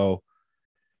also,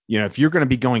 if you're going to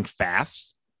be going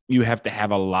fast, you have to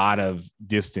have a lot of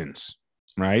distance,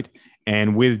 right?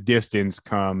 And with distance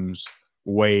comes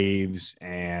waves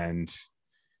and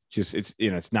just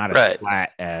it's not as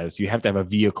flat as you have to have a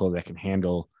vehicle that can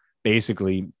handle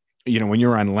basically, when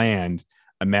you're on land,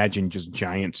 imagine just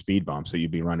giant speed bumps that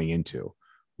you'd be running into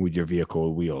with your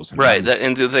vehicle wheels. Right.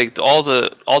 All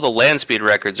the land speed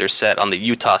records are set on the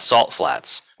Utah salt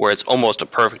flats, where it's almost a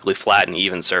perfectly flat and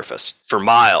even surface for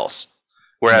miles.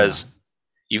 Whereas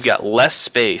you've got less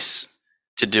space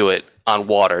to do it on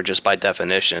water just by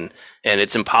definition, and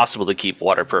it's impossible to keep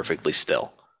water perfectly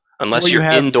still unless you're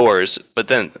indoors. But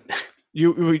then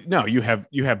you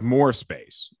have more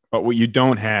space, but what you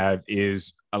don't have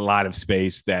is a lot of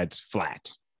space that's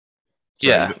flat.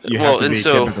 So you have to be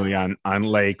typically on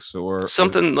lakes or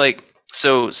something like.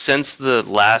 So since the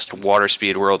last water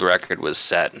speed world record was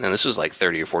set, and this was like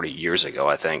 30 or 40 years ago,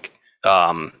 I think,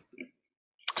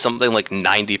 something like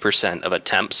 90% of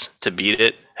attempts to beat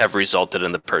it have resulted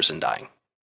in the person dying.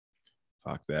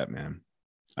 Fuck that, man.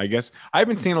 I guess I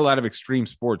haven't seen a lot of extreme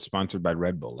sports sponsored by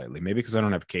Red Bull lately. Maybe because I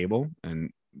don't have cable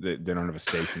and they don't have a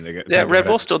station. Red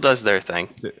Bull still does their thing.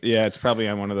 Yeah, it's probably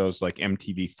on one of those like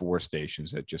MTV4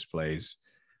 stations that just plays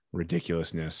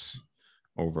ridiculousness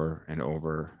over and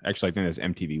over. Actually, I think that's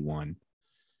MTV1,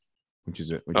 which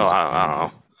is it.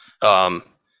 I don't know.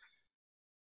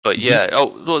 But yeah.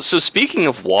 Oh, well, so speaking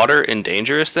of water and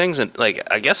dangerous things, and like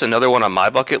I guess another one on my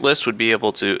bucket list would be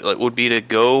to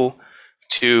go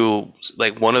to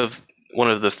like one of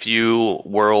the few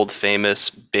world famous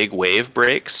big wave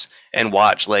breaks and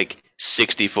watch like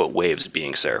 60-foot waves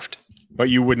being surfed. But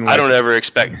you wouldn't. I don't ever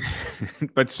expect.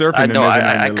 But surfing.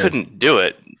 I couldn't do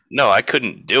it. No, I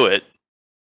couldn't do it.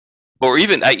 Or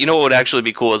even, what would actually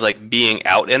be cool is like being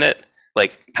out in it,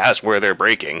 like past where they're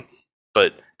breaking,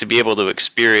 but to be able to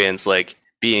experience like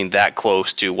being that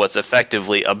close to what's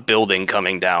effectively a building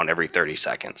coming down every 30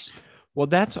 seconds. Well,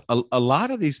 that's a lot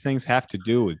of these things have to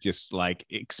do with just like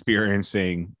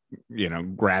experiencing,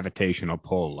 gravitational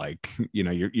pull, like,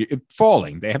 you're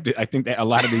falling. They have to, I think that a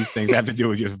lot of these things have to do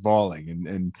with just falling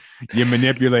and you're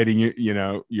manipulating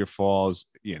your falls,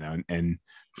 and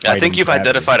I think you've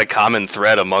identified a common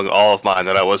thread among all of mine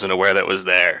that I wasn't aware that was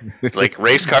there. It's like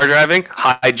race car driving,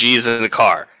 high G's in the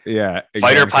car. Yeah. Exactly.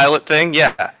 Fighter pilot thing.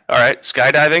 Yeah. All right.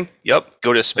 Skydiving. Yep.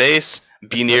 Go to space.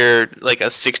 Be near like a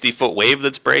 60-foot wave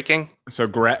that's breaking. So,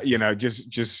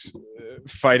 just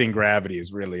fighting gravity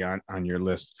is really on your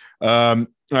list. I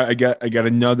got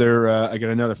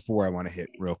another 4 I want to hit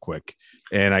real quick,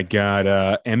 and I got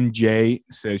MJ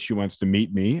says she wants to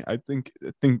meet me. I think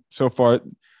so far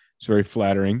it's very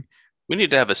flattering. We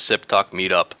need to have a Sip Talk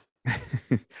meetup.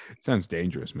 Sounds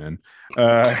dangerous, man.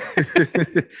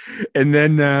 And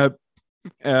then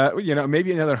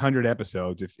maybe another 100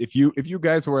 episodes. If you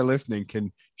guys who are listening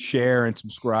can share and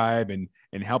subscribe and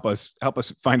help us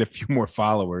find a few more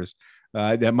followers,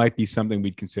 that might be something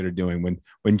we'd consider doing.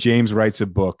 When James writes a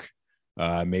book,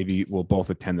 maybe we'll both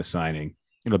attend the signing.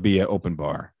 It'll be an open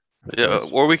bar. Yeah,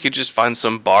 or we could just find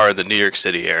some bar in the New York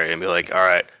City area and be like, all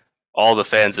right, all the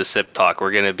fans of Sip Talk,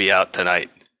 we're going to be out tonight.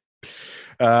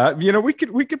 We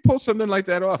could pull something like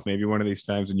that off maybe one of these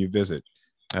times when you visit.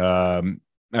 All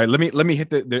right, let me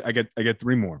hit I got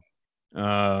 3 more.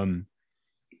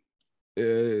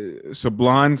 So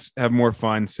blondes have more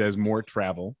fun says more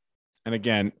travel, and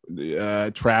again,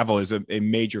 travel is a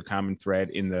major common thread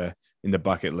in the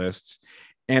bucket lists,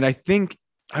 and I think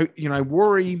I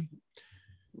worry.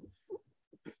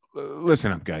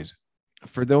 Listen up, guys.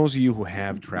 For those of you who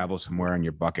have travel somewhere on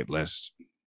your bucket list,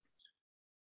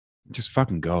 just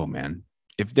fucking go, man.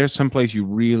 If there's someplace you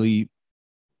really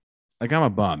like, I'm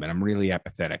a bum and I'm really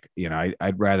apathetic.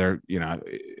 I'd rather,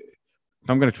 if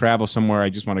I'm going to travel somewhere, I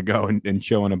just want to go and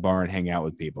chill in a bar and hang out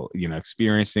with people.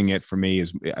 Experiencing it for me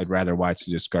is I'd rather watch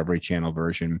the Discovery Channel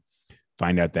version,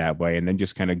 find out that way, and then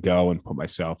just kind of go and put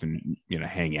myself and,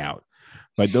 hang out.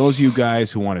 But those of you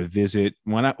guys who want to visit,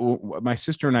 my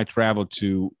sister and I traveled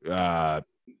to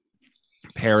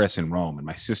Paris and Rome, and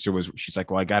my sister she's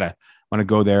like, well, I want to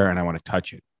go there and I want to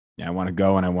touch it. Yeah, I want to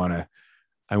go and I want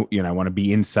to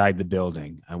be inside the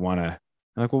building. I'm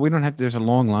like, well, we don't have, there's a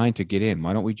long line to get in.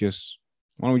 Why don't we just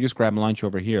grab lunch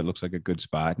over here? It looks like a good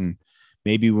spot. And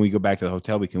maybe when we go back to the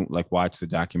hotel, we can like watch the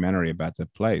documentary about the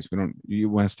place. You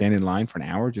want to stand in line for an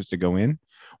hour just to go in?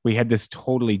 We had this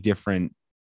totally different,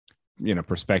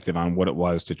 perspective on what it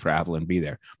was to travel and be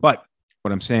there. But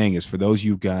what I'm saying is for those of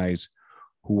you guys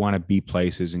who want to be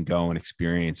places and go and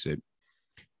experience it,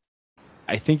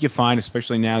 I think you find,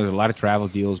 especially now, there's a lot of travel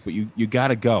deals, but you got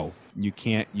to go. You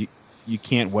you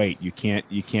can't wait. You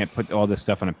can't put all this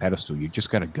stuff on a pedestal. You just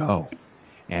got to go.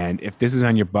 And if this is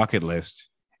on your bucket list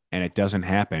and it doesn't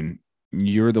happen,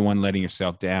 you're the one letting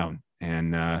yourself down.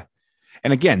 And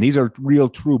again, these are real,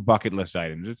 true bucket list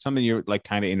items. It's something you're like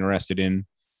kind of interested in.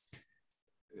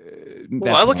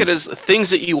 Well, I look at it as things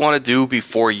that you want to do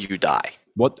before you die.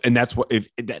 And that's what if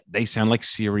that they sound like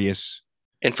serious.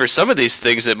 And for some of these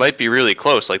things, it might be really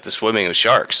close, like the swimming with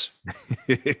sharks.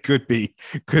 It could be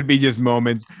just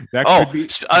moments. That could be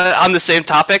on the same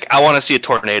topic. I want to see a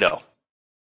tornado.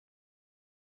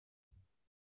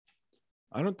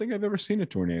 I don't think I've ever seen a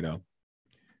tornado.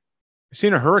 I've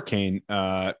seen a hurricane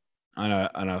on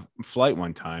a flight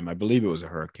one time. I believe it was a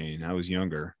hurricane. I was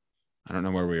younger. I don't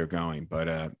know where we were going, but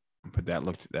that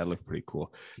looked pretty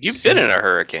cool. You've been in a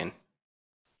hurricane.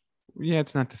 Yeah,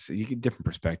 it's not the same. You get different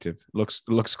perspective. Looks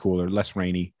cooler, less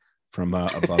rainy from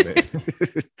above it.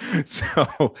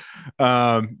 So,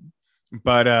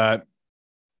 but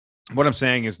what I'm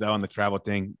saying is though on the travel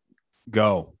thing,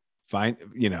 go find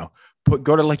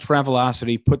go to like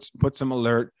Travelocity, put some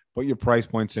alert, put your price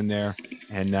points in there,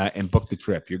 and book the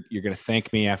trip. You're gonna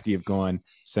thank me after you've gone.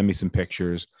 Send me some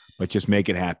pictures, but just make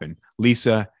it happen.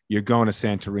 Lisa, you're going to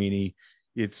Santorini.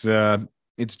 It's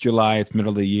July. It's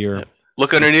middle of the year. Yep.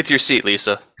 Look underneath your seat,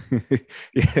 Lisa.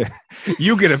 Yeah,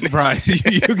 you get a prize.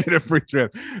 You get a free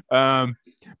trip.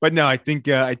 But no, I think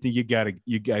you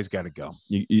guys gotta go.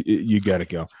 You gotta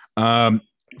go.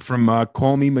 From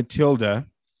Call Me Matilda,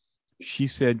 she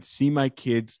said, "See my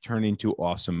kids turn into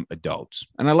awesome adults,"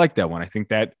 and I like that one. I think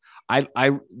that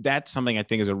that's something I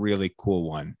think is a really cool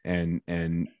one, and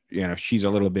she's a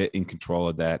little bit in control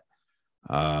of that.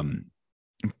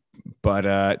 But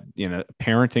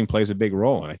parenting plays a big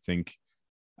role, and I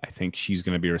think she's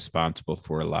going to be responsible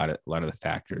for a lot of the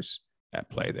factors at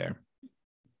play there.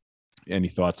 Any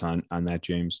thoughts on that,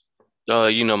 James?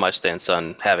 My stance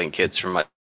on having kids for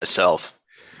myself.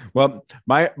 Well,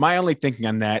 my only thinking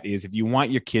on that is if you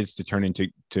want your kids to turn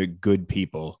into good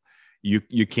people,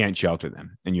 you can't shelter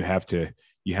them, and you have to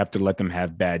let them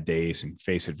have bad days and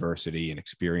face adversity and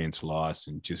experience loss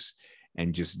and just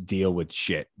deal with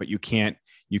shit. But you can't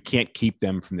keep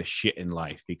them from the shit in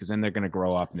life, because then they're going to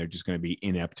grow up and they're just going to be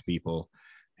inept people.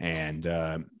 And,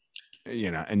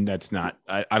 and that's not,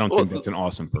 I don't think that's an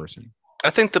awesome person. I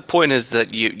think the point is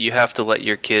that you have to let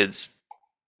your kids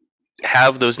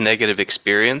have those negative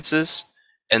experiences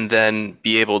and then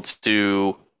be able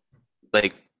to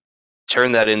like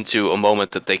turn that into a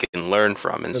moment that they can learn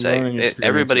from and say,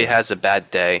 everybody has a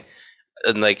bad day,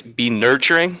 and like be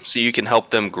nurturing so you can help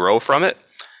them grow from it.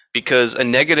 Because a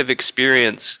negative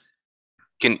experience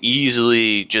can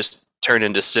easily just turn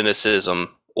into cynicism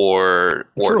or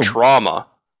trauma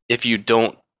if you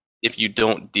don't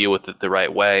deal with it the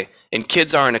right way. And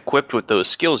kids aren't equipped with those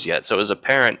skills yet. So as a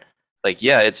parent,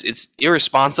 it's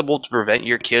irresponsible to prevent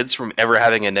your kids from ever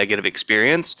having a negative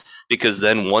experience, because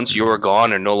then once you're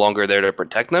gone and no longer there to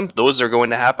protect them, those are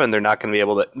going to happen. They're not going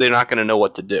to know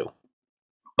what to do.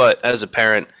 But as a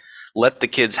parent, let the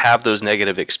kids have those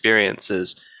negative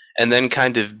experiences and then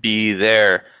kind of be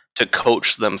there to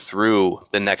coach them through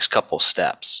the next couple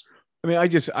steps. I mean, I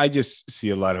just see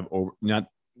a lot of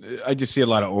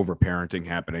overparenting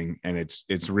happening, and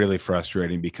it's really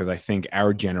frustrating, because I think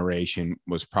our generation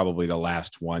was probably the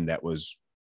last one that was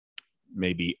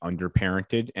maybe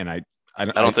underparented, and I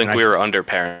don't think we were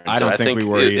underparented. I don't think we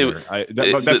were either.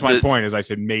 That's my point. As I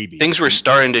said, maybe things were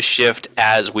starting to shift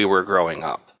as we were growing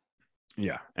up.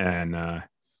 Yeah, and I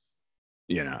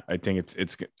think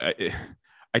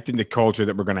I think the culture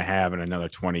that we're going to have in another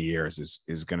 20 years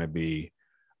is going to be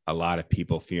a lot of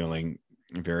people feeling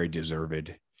very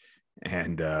deserved,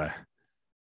 and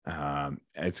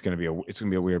it's going to be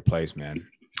a weird place, man.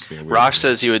 Rosh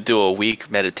says he would do a week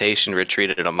meditation retreat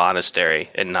at a monastery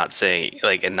and not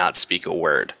speak a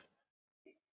word.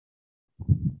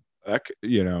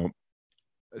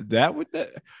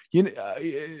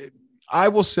 I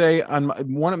will say on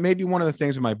one of the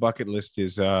things on my bucket list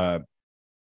is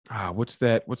what's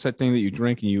that thing that you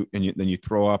drink and then you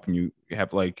throw up and you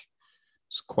have like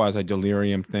quasi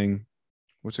delirium thing?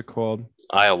 What's it called?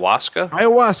 Ayahuasca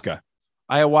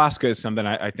is something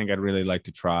I think I'd really like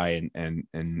to try and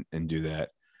do that.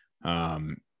 I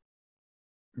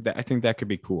think that could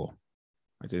be cool.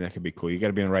 You got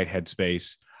to be in the right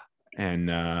headspace.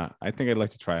 And I think I'd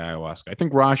like to try ayahuasca. I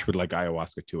think Rosh would like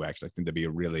ayahuasca too, actually. I think that'd be a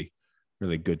really,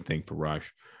 really good thing for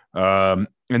Rosh. And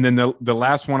then the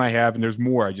last one I have, and there's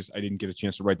more, I didn't get a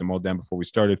chance to write them all down before we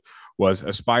started, was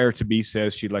Aspire to Be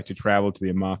says she'd like to travel to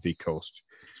the Amalfi Coast,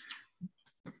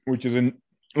 which is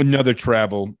another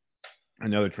travel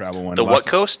one. The what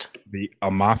coast? The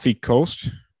Amalfi Coast.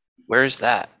 Where is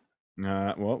that?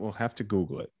 Well, we'll have to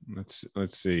Google it.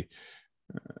 Let's see.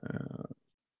 Uh,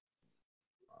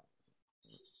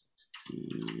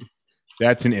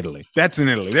 that's in Italy. That's in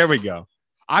Italy. There we go.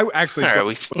 I actually All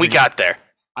right, we got there.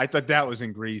 I thought that was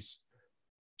in Greece.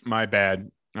 My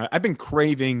bad. I've been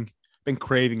craving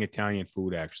Italian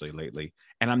food actually lately,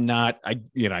 and I'm not. I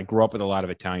grew up with a lot of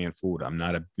Italian food. I'm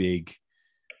not a big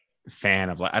fan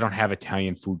of I don't have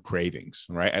Italian food cravings,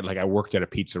 right? I worked at a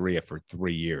pizzeria for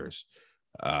 3 years.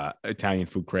 Italian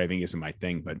food craving isn't my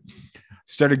thing, but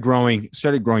started growing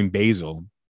basil,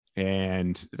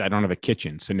 and I don't have a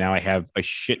kitchen, so now I have a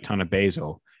shit ton of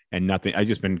basil and nothing. I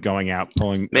just been going out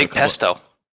pulling. Make pesto.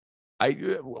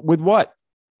 With what?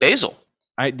 Basil.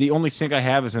 The only sink I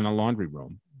have is in a laundry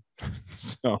room.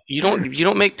 So you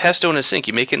don't make pesto in a sink.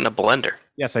 You make it in a blender.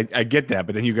 Yes, I get that,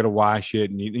 but then you got to wash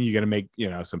it, and you got to make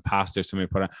some pasta or something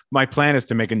to put on. My plan is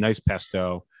to make a nice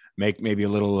pesto, make maybe a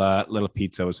little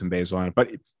pizza with some basil on it.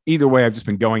 But either way, I've just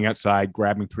been going outside,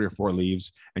 grabbing 3 or 4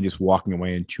 leaves, and just walking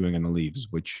away and chewing on the leaves,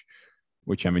 which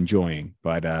I'm enjoying.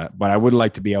 But I would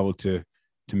like to be able to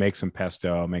make some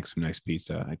pesto, make some nice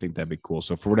pizza. I think that'd be cool.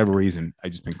 So for whatever reason,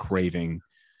 I've just been craving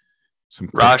some.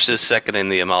 Rosh is seconding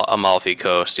the Amalfi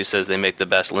Coast. He says they make the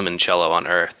best limoncello on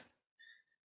earth.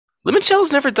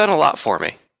 Limoncello's never done a lot for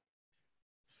me.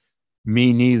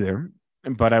 Me neither.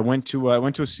 But I went to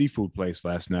a seafood place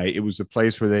last night. It was a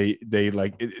place where they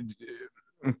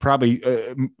probably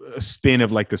a spin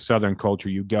of like the Southern culture.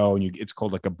 You go and it's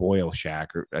called like a boil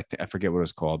shack, or I forget what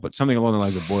it's called, but something along the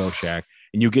lines of boil shack.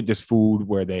 And you get this food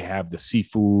where they have the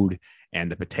seafood and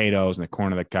the potatoes and the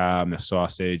corn on the cob and the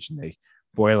sausage, and they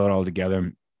boil it all together.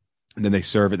 And then they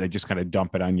serve it. They just kind of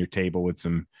dump it on your table with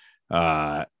some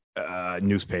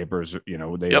newspapers,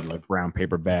 they have like brown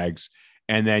paper bags,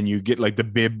 and then you get like the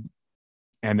bib,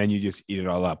 and then you just eat it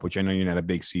all up, which I know you're not a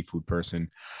big seafood person.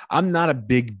 I'm not a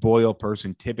big boil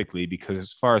person typically, because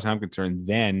as far as I'm concerned,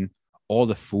 then all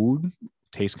the food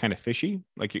tastes kind of fishy.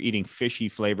 Like you're eating fishy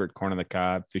flavored corn on the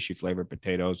cob, fishy flavored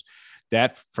potatoes.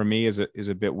 That for me is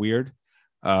a bit weird.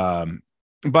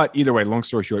 But either way, long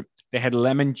story short, they had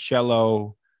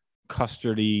limoncello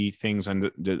custardy things on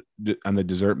the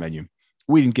dessert menu.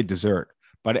 We didn't get dessert,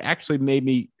 but it actually made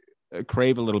me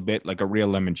crave a little bit like a real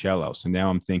limoncello. So now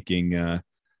I'm thinking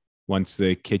once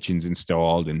the kitchen's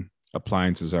installed and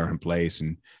appliances are in place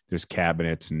and there's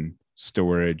cabinets and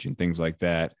storage and things like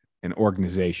that and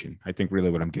organization, I think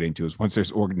really what I'm getting to is once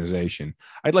there's organization,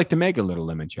 I'd like to make a little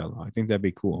limoncello. I think that'd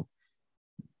be cool.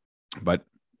 But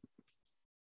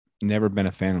never been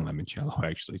a fan of limoncello,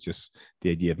 actually. Just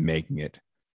the idea of making it.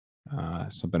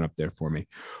 Something up there for me.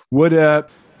 What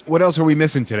else are we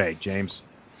missing today, James?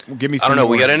 Give me some. I don't know.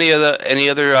 more. We got any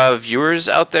other viewers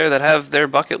out there that have their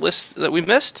bucket list that we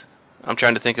missed? I'm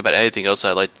trying to think about anything else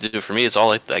I'd like to do. For me, it's all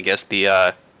like, I guess,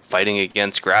 the fighting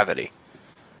against gravity.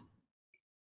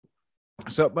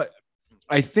 So, but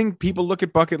I think people look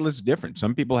at bucket lists different.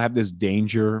 Some people have this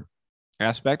danger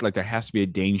aspect, like there has to be a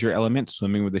danger element: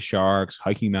 swimming with the sharks,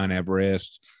 hiking Mount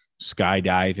Everest,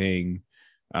 skydiving,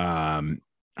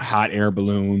 hot air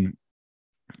balloon.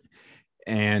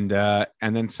 And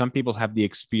then some people have the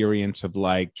experience of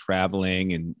like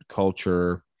traveling and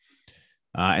culture.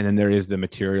 And then there is the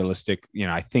materialistic,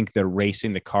 I think the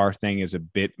racing the car thing is a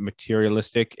bit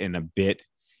materialistic and a bit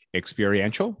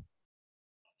experiential.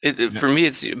 For me,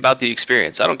 it's about the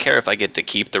experience. I don't care if I get to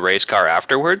keep the race car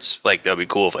afterwards. Like, that'd be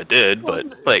cool if I did, but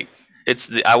like,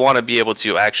 I want to be able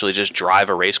to actually just drive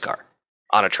a race car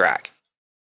on a track.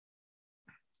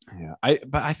 Yeah.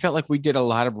 But I felt like we did a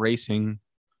lot of racing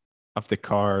of the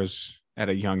cars at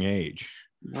a young age.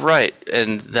 Right.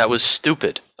 And that was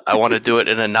stupid. I want to do it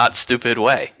in a not stupid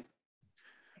way.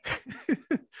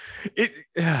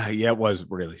 It was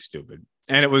really stupid.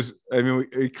 And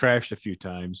we crashed a few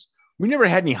times. We never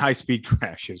had any high speed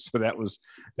crashes, so that was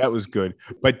good.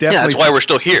 But definitely, that's why we're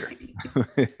still here.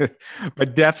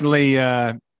 But definitely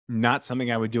not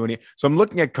something I would do. So I'm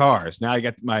looking at cars now. I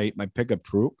got my pickup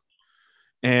truck,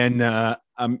 and now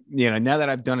that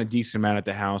I've done a decent amount at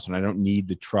the house, and I don't need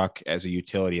the truck as a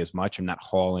utility as much. I'm not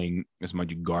hauling as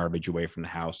much garbage away from the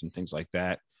house and things like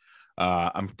that.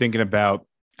 I'm thinking about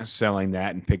selling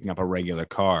that and picking up a regular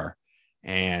car.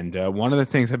 And one of the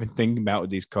things I've been thinking about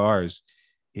with these cars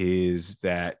is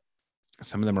that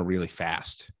some of them are really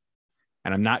fast,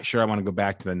 and I'm not sure I want to go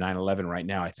back to the 911 right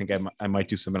now. I think I might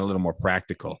do something a little more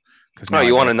practical.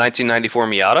 You want a 1994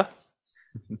 Miata?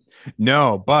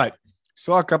 No, but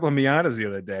saw a couple of Miatas the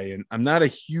other day, and I'm not a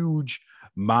huge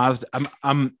Mazda.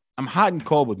 I'm hot and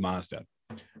cold with Mazda.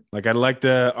 Like I like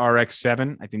the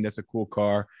RX-7. I think that's a cool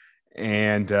car,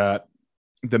 and the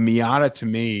Miata to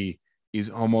me is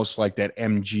almost like that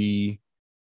MG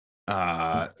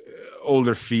uh,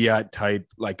 older Fiat type,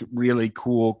 like really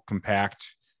cool,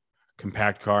 compact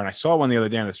car. And I saw one the other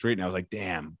day on the street and I was like,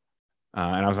 damn.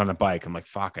 And I was on a bike. I'm like,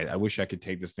 fuck, I wish I could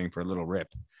take this thing for a little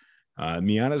rip.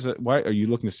 Miata's, why are you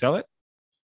looking to sell it?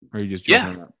 Or are you just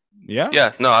Yeah. joking? Yeah.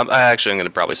 Yeah. No, I actually am going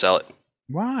to probably sell it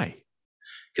Why?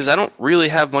 because I don't really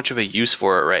have much of a use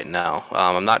for it right now.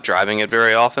 I'm not driving it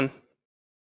very often.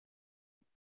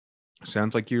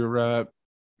 Sounds like you got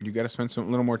to spend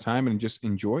some little more time and just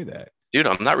enjoy that. Dude,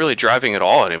 I'm not really driving at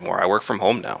all anymore. I work from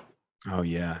home now. Oh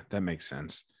yeah, that makes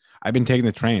sense. I've been taking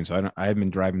the train, so I haven't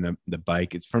been driving the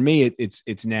bike. It's for me.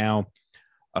 It's now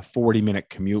a 40-minute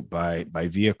commute by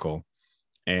vehicle,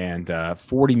 and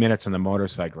 40 minutes on the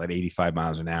motorcycle at 85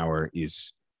 miles an hour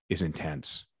is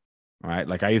intense. All right,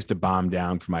 like I used to bomb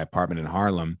down from my apartment in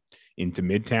Harlem into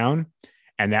Midtown,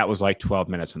 and that was like 12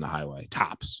 minutes on the highway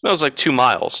tops. That was like 2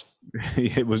 miles.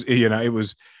 It was, it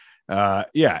was,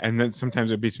 yeah. And then sometimes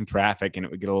there'd be some traffic and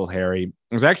it would get a little hairy.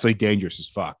 It was actually dangerous as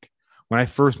fuck. When I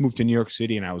first moved to New York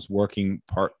City and I was working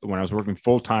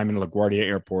full time in LaGuardia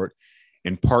Airport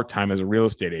and part time as a real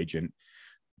estate agent,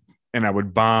 and I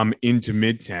would bomb into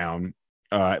Midtown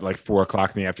at like 4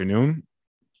 o'clock in the afternoon,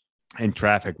 and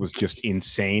traffic was just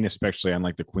insane, especially on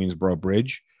like the Queensboro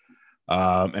Bridge.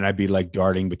 And I'd be like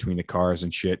darting between the cars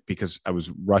and shit because I was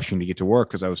rushing to get to work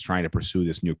because I was trying to pursue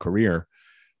this new career.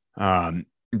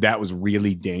 That was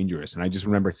really dangerous. And I just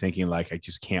remember thinking like, I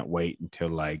just can't wait until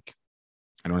like,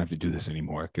 I don't have to do this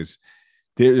anymore. Cause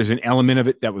there's an element of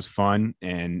it that was fun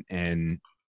and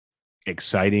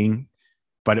exciting,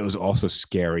 but it was also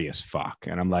scary as fuck.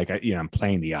 And I'm like, I'm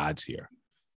playing the odds here.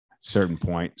 Certain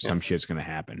point, some shit's going to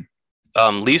happen.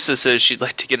 Lisa says she'd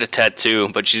like to get a tattoo,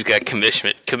 but she's got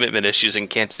commitment issues and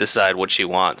can't decide what she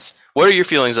wants. What are your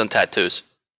feelings on tattoos?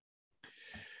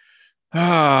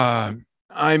 I'm.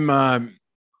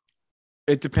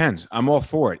 It depends. I'm all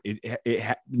for it.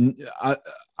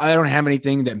 I don't have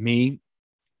anything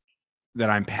that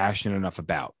I'm passionate enough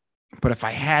about. But if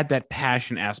I had that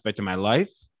passion aspect of my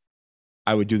life,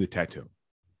 I would do the tattoo.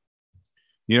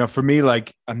 For me,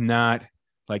 like I'm not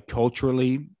like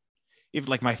culturally. If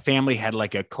like my family had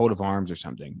like a coat of arms or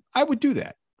something, I would do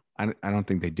that. I don't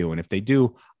think they do. And if they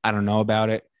do, I don't know about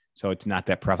it. So it's not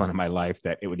that prevalent in my life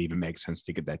that it would even make sense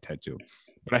to get that tattoo.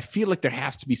 But I feel like there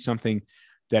has to be something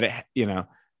that,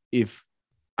 if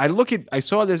I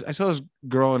saw this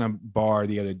girl in a bar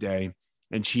the other day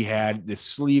and she had this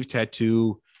sleeve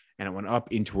tattoo and it went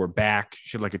up into her back.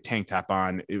 She had like a tank top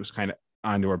on. It was kind of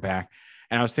onto her back.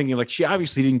 And I was thinking, like, she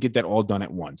obviously didn't get that all done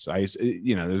at once.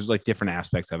 There's like different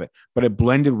aspects of it, but it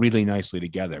blended really nicely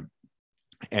together.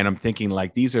 And I'm thinking,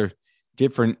 like, these are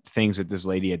different things that this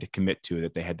lady had to commit to,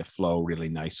 that they had to flow really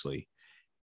nicely.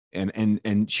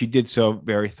 And she did so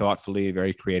very thoughtfully,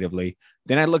 very creatively.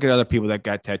 Then I look at other people that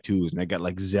got tattoos and they got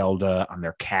like Zelda on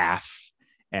their calf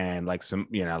and like some,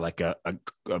 like a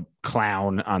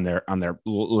clown on their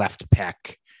left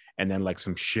pec. And then like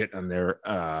some shit on their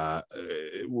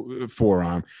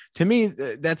forearm. To me,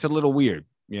 that's a little weird.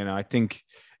 I think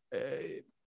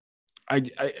I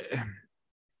don't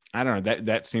know.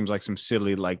 That seems like some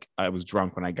silly, like I was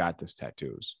drunk when I got this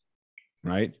tattoos,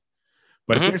 right?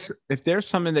 But if there's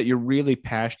something that you're really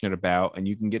passionate about and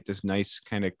you can get this nice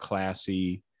kind of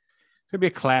classy, could be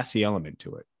a classy element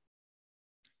to it,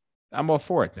 I'm all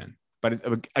for it then.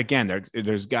 But again,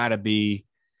 there's got to be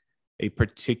a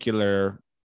particular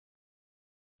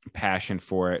passion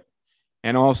for it.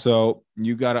 And also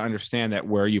you got to understand that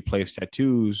where you place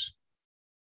tattoos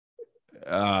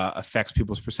affects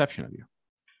people's perception of you.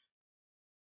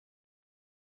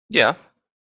 Yeah.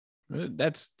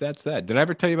 That's that. Did I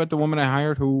ever tell you about the woman I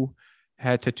hired who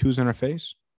had tattoos on her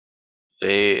face?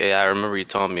 I remember you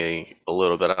telling me a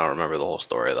little bit. I don't remember the whole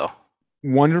story though.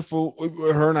 Wonderful.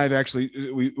 Her and I've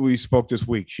actually we spoke this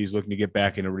week. She's looking to get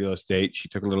back into real estate. She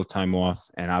took a little time off,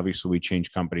 and obviously we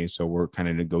changed companies, so we're kind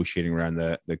of negotiating around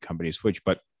the company switch.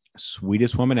 But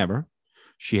sweetest woman ever.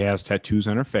 She has tattoos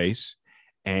on her face,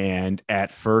 and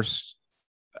at first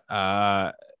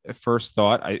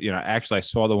thought, I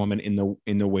saw the woman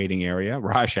in the waiting area.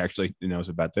 Raj actually knows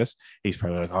about this. He's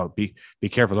probably like, "Oh, be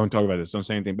careful! Don't talk about this. Don't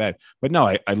say anything bad." But no,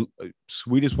 I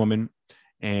sweetest woman,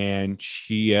 and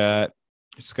she's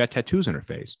got tattoos on her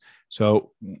face.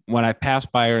 So when I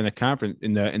passed by her in the conference,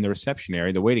 in the reception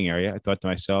area, the waiting area, I thought to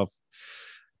myself,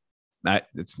 that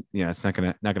it's not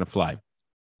gonna fly.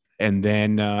 And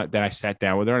then I sat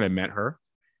down with her and I met her,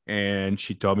 and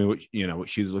she told me what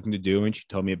she was looking to do, and she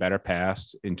told me about her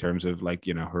past in terms of like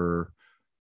her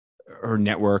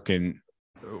network and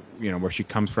where she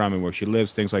comes from and where she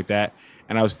lives, things like that.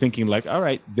 And I was thinking, like, all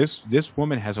right, this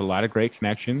woman has a lot of great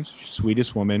connections,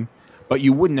 sweetest woman, but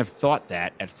you wouldn't have thought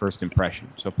that at first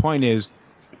impression. So, point is,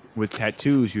 with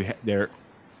tattoos,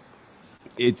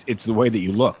 it's the way that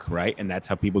you look, right? And that's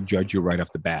how people judge you right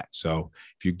off the bat. So,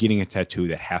 if you're getting a tattoo,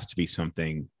 that has to be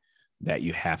something that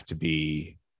you have to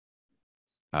be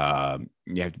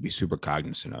super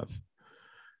cognizant of.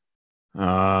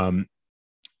 All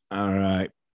right.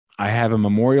 I have a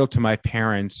memorial to my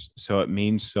parents, so it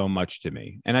means so much to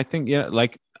me. And I think,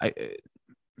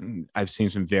 I've seen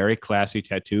some very classy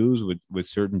tattoos with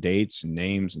certain dates and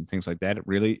names and things like that. It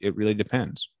really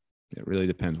depends. It really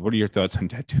depends. What are your thoughts on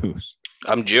tattoos?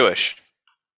 I'm Jewish.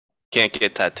 Can't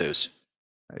get tattoos.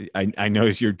 I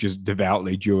notice you're just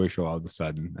devoutly Jewish all of a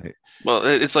sudden. Well,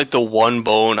 it's like the one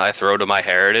bone I throw to my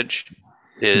heritage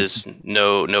is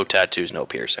no tattoos, no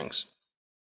piercings.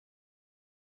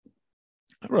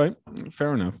 All right,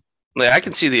 fair enough. Like, I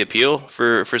can see the appeal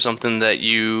for something that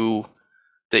you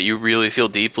really feel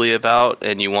deeply about,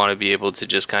 and you want to be able to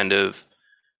just kind of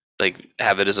like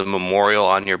have it as a memorial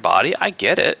on your body. I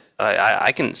get it.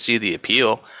 I can see the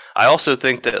appeal. I also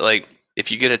think that, like,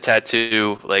 if you get a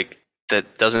tattoo like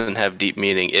that doesn't have deep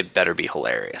meaning, it better be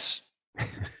hilarious.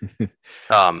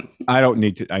 I don't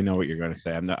need to. I know what you're going to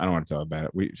say. I don't want to talk about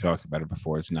it. We talked about it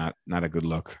before. It's not a good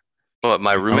look. What,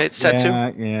 my roommate's tattoo?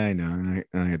 Yeah, I know.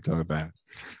 I don't talk about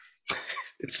it.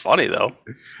 It's funny though.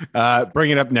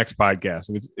 Bring it up next podcast.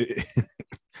 If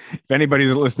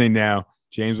anybody's listening now,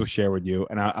 James will share with you.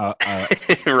 And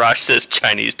Raj says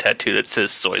Chinese tattoo that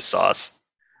says soy sauce.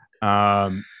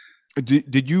 Do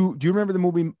you remember the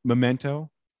movie Memento?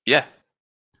 Yeah.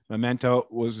 Memento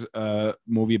was a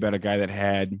movie about a guy that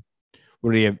had,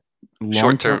 what did he have?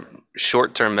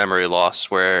 Short-term memory loss,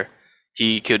 where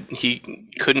he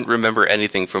couldn't remember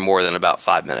anything for more than about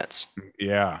 5 minutes.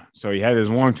 Yeah. So he had his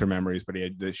long-term memories, but he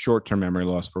had the short-term memory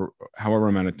loss for however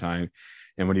amount of time.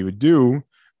 And what he would do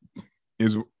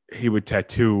is he would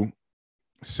tattoo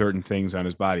certain things on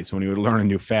his body. So when he would learn a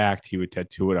new fact, he would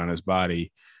tattoo it on his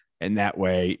body. And that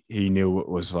way he knew it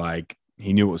was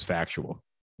factual.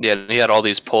 Yeah. He had all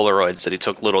these Polaroids that he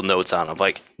took little notes on of,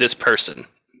 like, this person.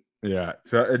 Yeah.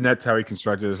 So, and that's how he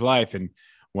constructed his life. And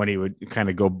when he would kind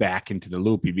of go back into the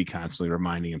loop, he'd be constantly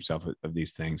reminding himself of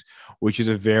these things, which is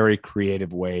a very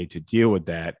creative way to deal with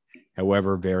that.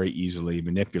 However, very easily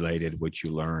manipulated, which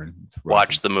you learn.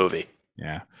 Watch the movie.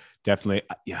 Yeah, definitely.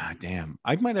 Yeah, damn.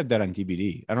 I might have that on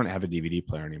DVD. I don't have a DVD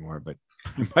player anymore, but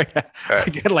I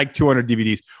get like 200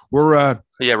 DVDs. We're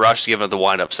Rosh giving it the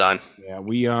wind up sign. Yeah,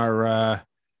 we are.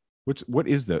 What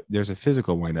is there's a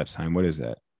physical wind up sign. What is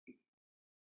that?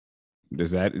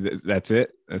 That's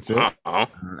it? That's it? Uh-oh.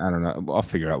 I don't know. I'll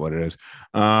figure out what it is.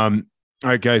 All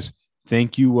right, guys.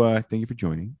 Thank you for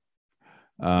joining.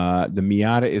 The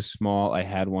Miata is small. I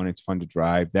had one. It's fun to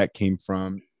drive. That came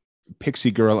from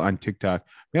Pixie Girl on TikTok.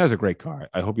 Miata's a great car.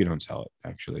 I hope you don't sell it,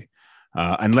 actually.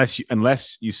 Unless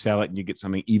you sell it and you get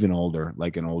something even older,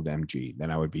 like an old MG,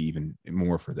 then I would be even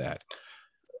more for that.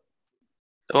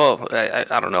 Well,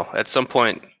 I don't know. At some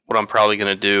point, what I'm probably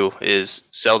going to do is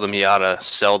sell the Miata,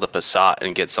 sell the Passat,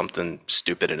 and get something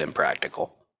stupid and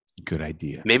impractical. Good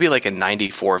idea. Maybe like a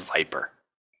 94 Viper.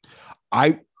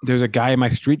 There's a guy in my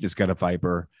street that's got a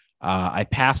Viper. I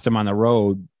passed him on the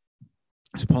road.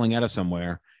 I was pulling out of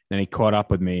somewhere. Then he caught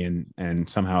up with me and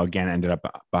somehow again ended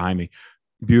up behind me.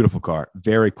 Beautiful car.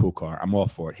 Very cool car. I'm all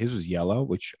for it. His was yellow,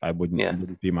 which I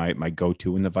wouldn't be my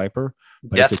go-to in the Viper.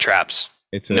 But Death traps.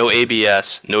 No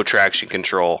ABS, no traction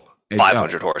control,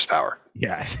 500 horsepower.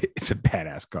 Yeah, it's a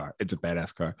badass car.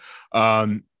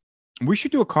 We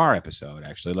should do a car episode,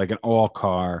 actually, like an all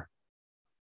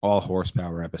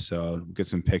horsepower episode. We'll get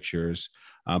some pictures.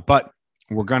 But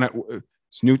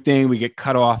it's a new thing. We get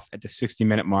cut off at the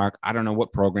 60-minute mark. I don't know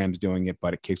what program's doing it,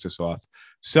 but it kicks us off.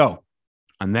 So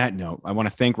on that note, I want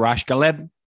to thank Rosh Galeb.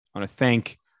 I want to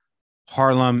thank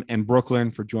Harlem and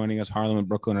Brooklyn for joining us. Harlem and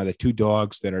Brooklyn are the two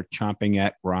dogs that are chomping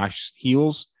at Rosh's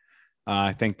heels.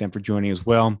 I thank them for joining as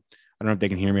well. I don't know if they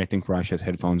can hear me. I think Rosh has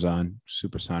headphones on.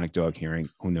 Supersonic dog hearing.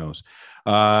 Who knows?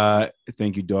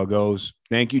 Thank you, doggos.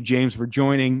 Thank you, James, for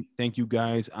joining. Thank you,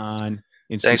 guys, on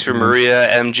Instagram. Thanks for Maria,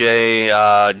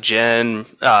 MJ, Jen,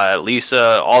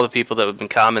 Lisa, all the people that have been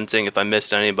commenting. If I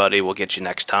missed anybody, we'll get you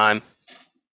next time.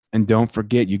 And don't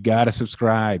forget, you got to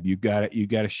subscribe. You got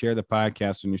to share the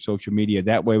podcast on your social media.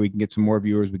 That way we can get some more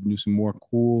viewers. We can do some more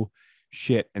cool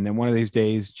shit. And then one of these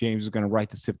days, James is going to write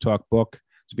the Sip Talk book.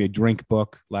 It's going to be a drink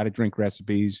book, a lot of drink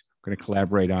recipes. We're going to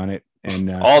collaborate on it. And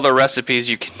all the recipes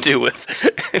you can do with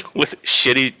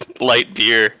shitty light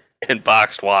beer and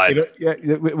boxed wine. Yeah,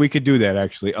 we could do that,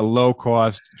 actually. A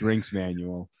low-cost drinks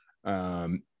manual All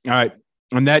right.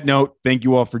 On that note, thank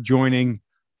you all for joining.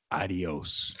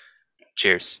 Adios.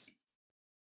 Cheers.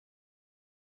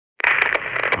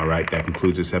 All right, that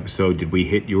concludes this episode. Did we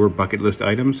hit your bucket list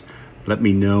items? Let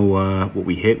me know what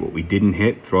we hit, what we didn't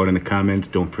hit. Throw it in the comments.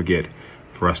 Don't forget,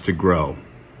 for us to grow,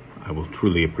 I will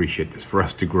truly appreciate this. For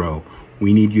us to grow,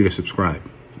 we need you to subscribe.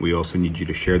 We also need you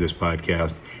to share this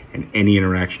podcast, and any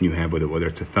interaction you have with it, whether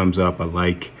it's a thumbs up, a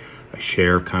like, a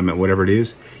share, comment, whatever it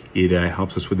is, it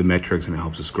helps us with the metrics and it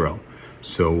helps us grow.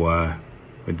 So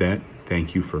with that,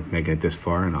 thank you for making it this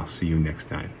far, and I'll see you next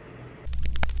time.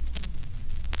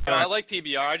 I like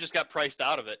PBR. I just got priced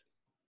out of it.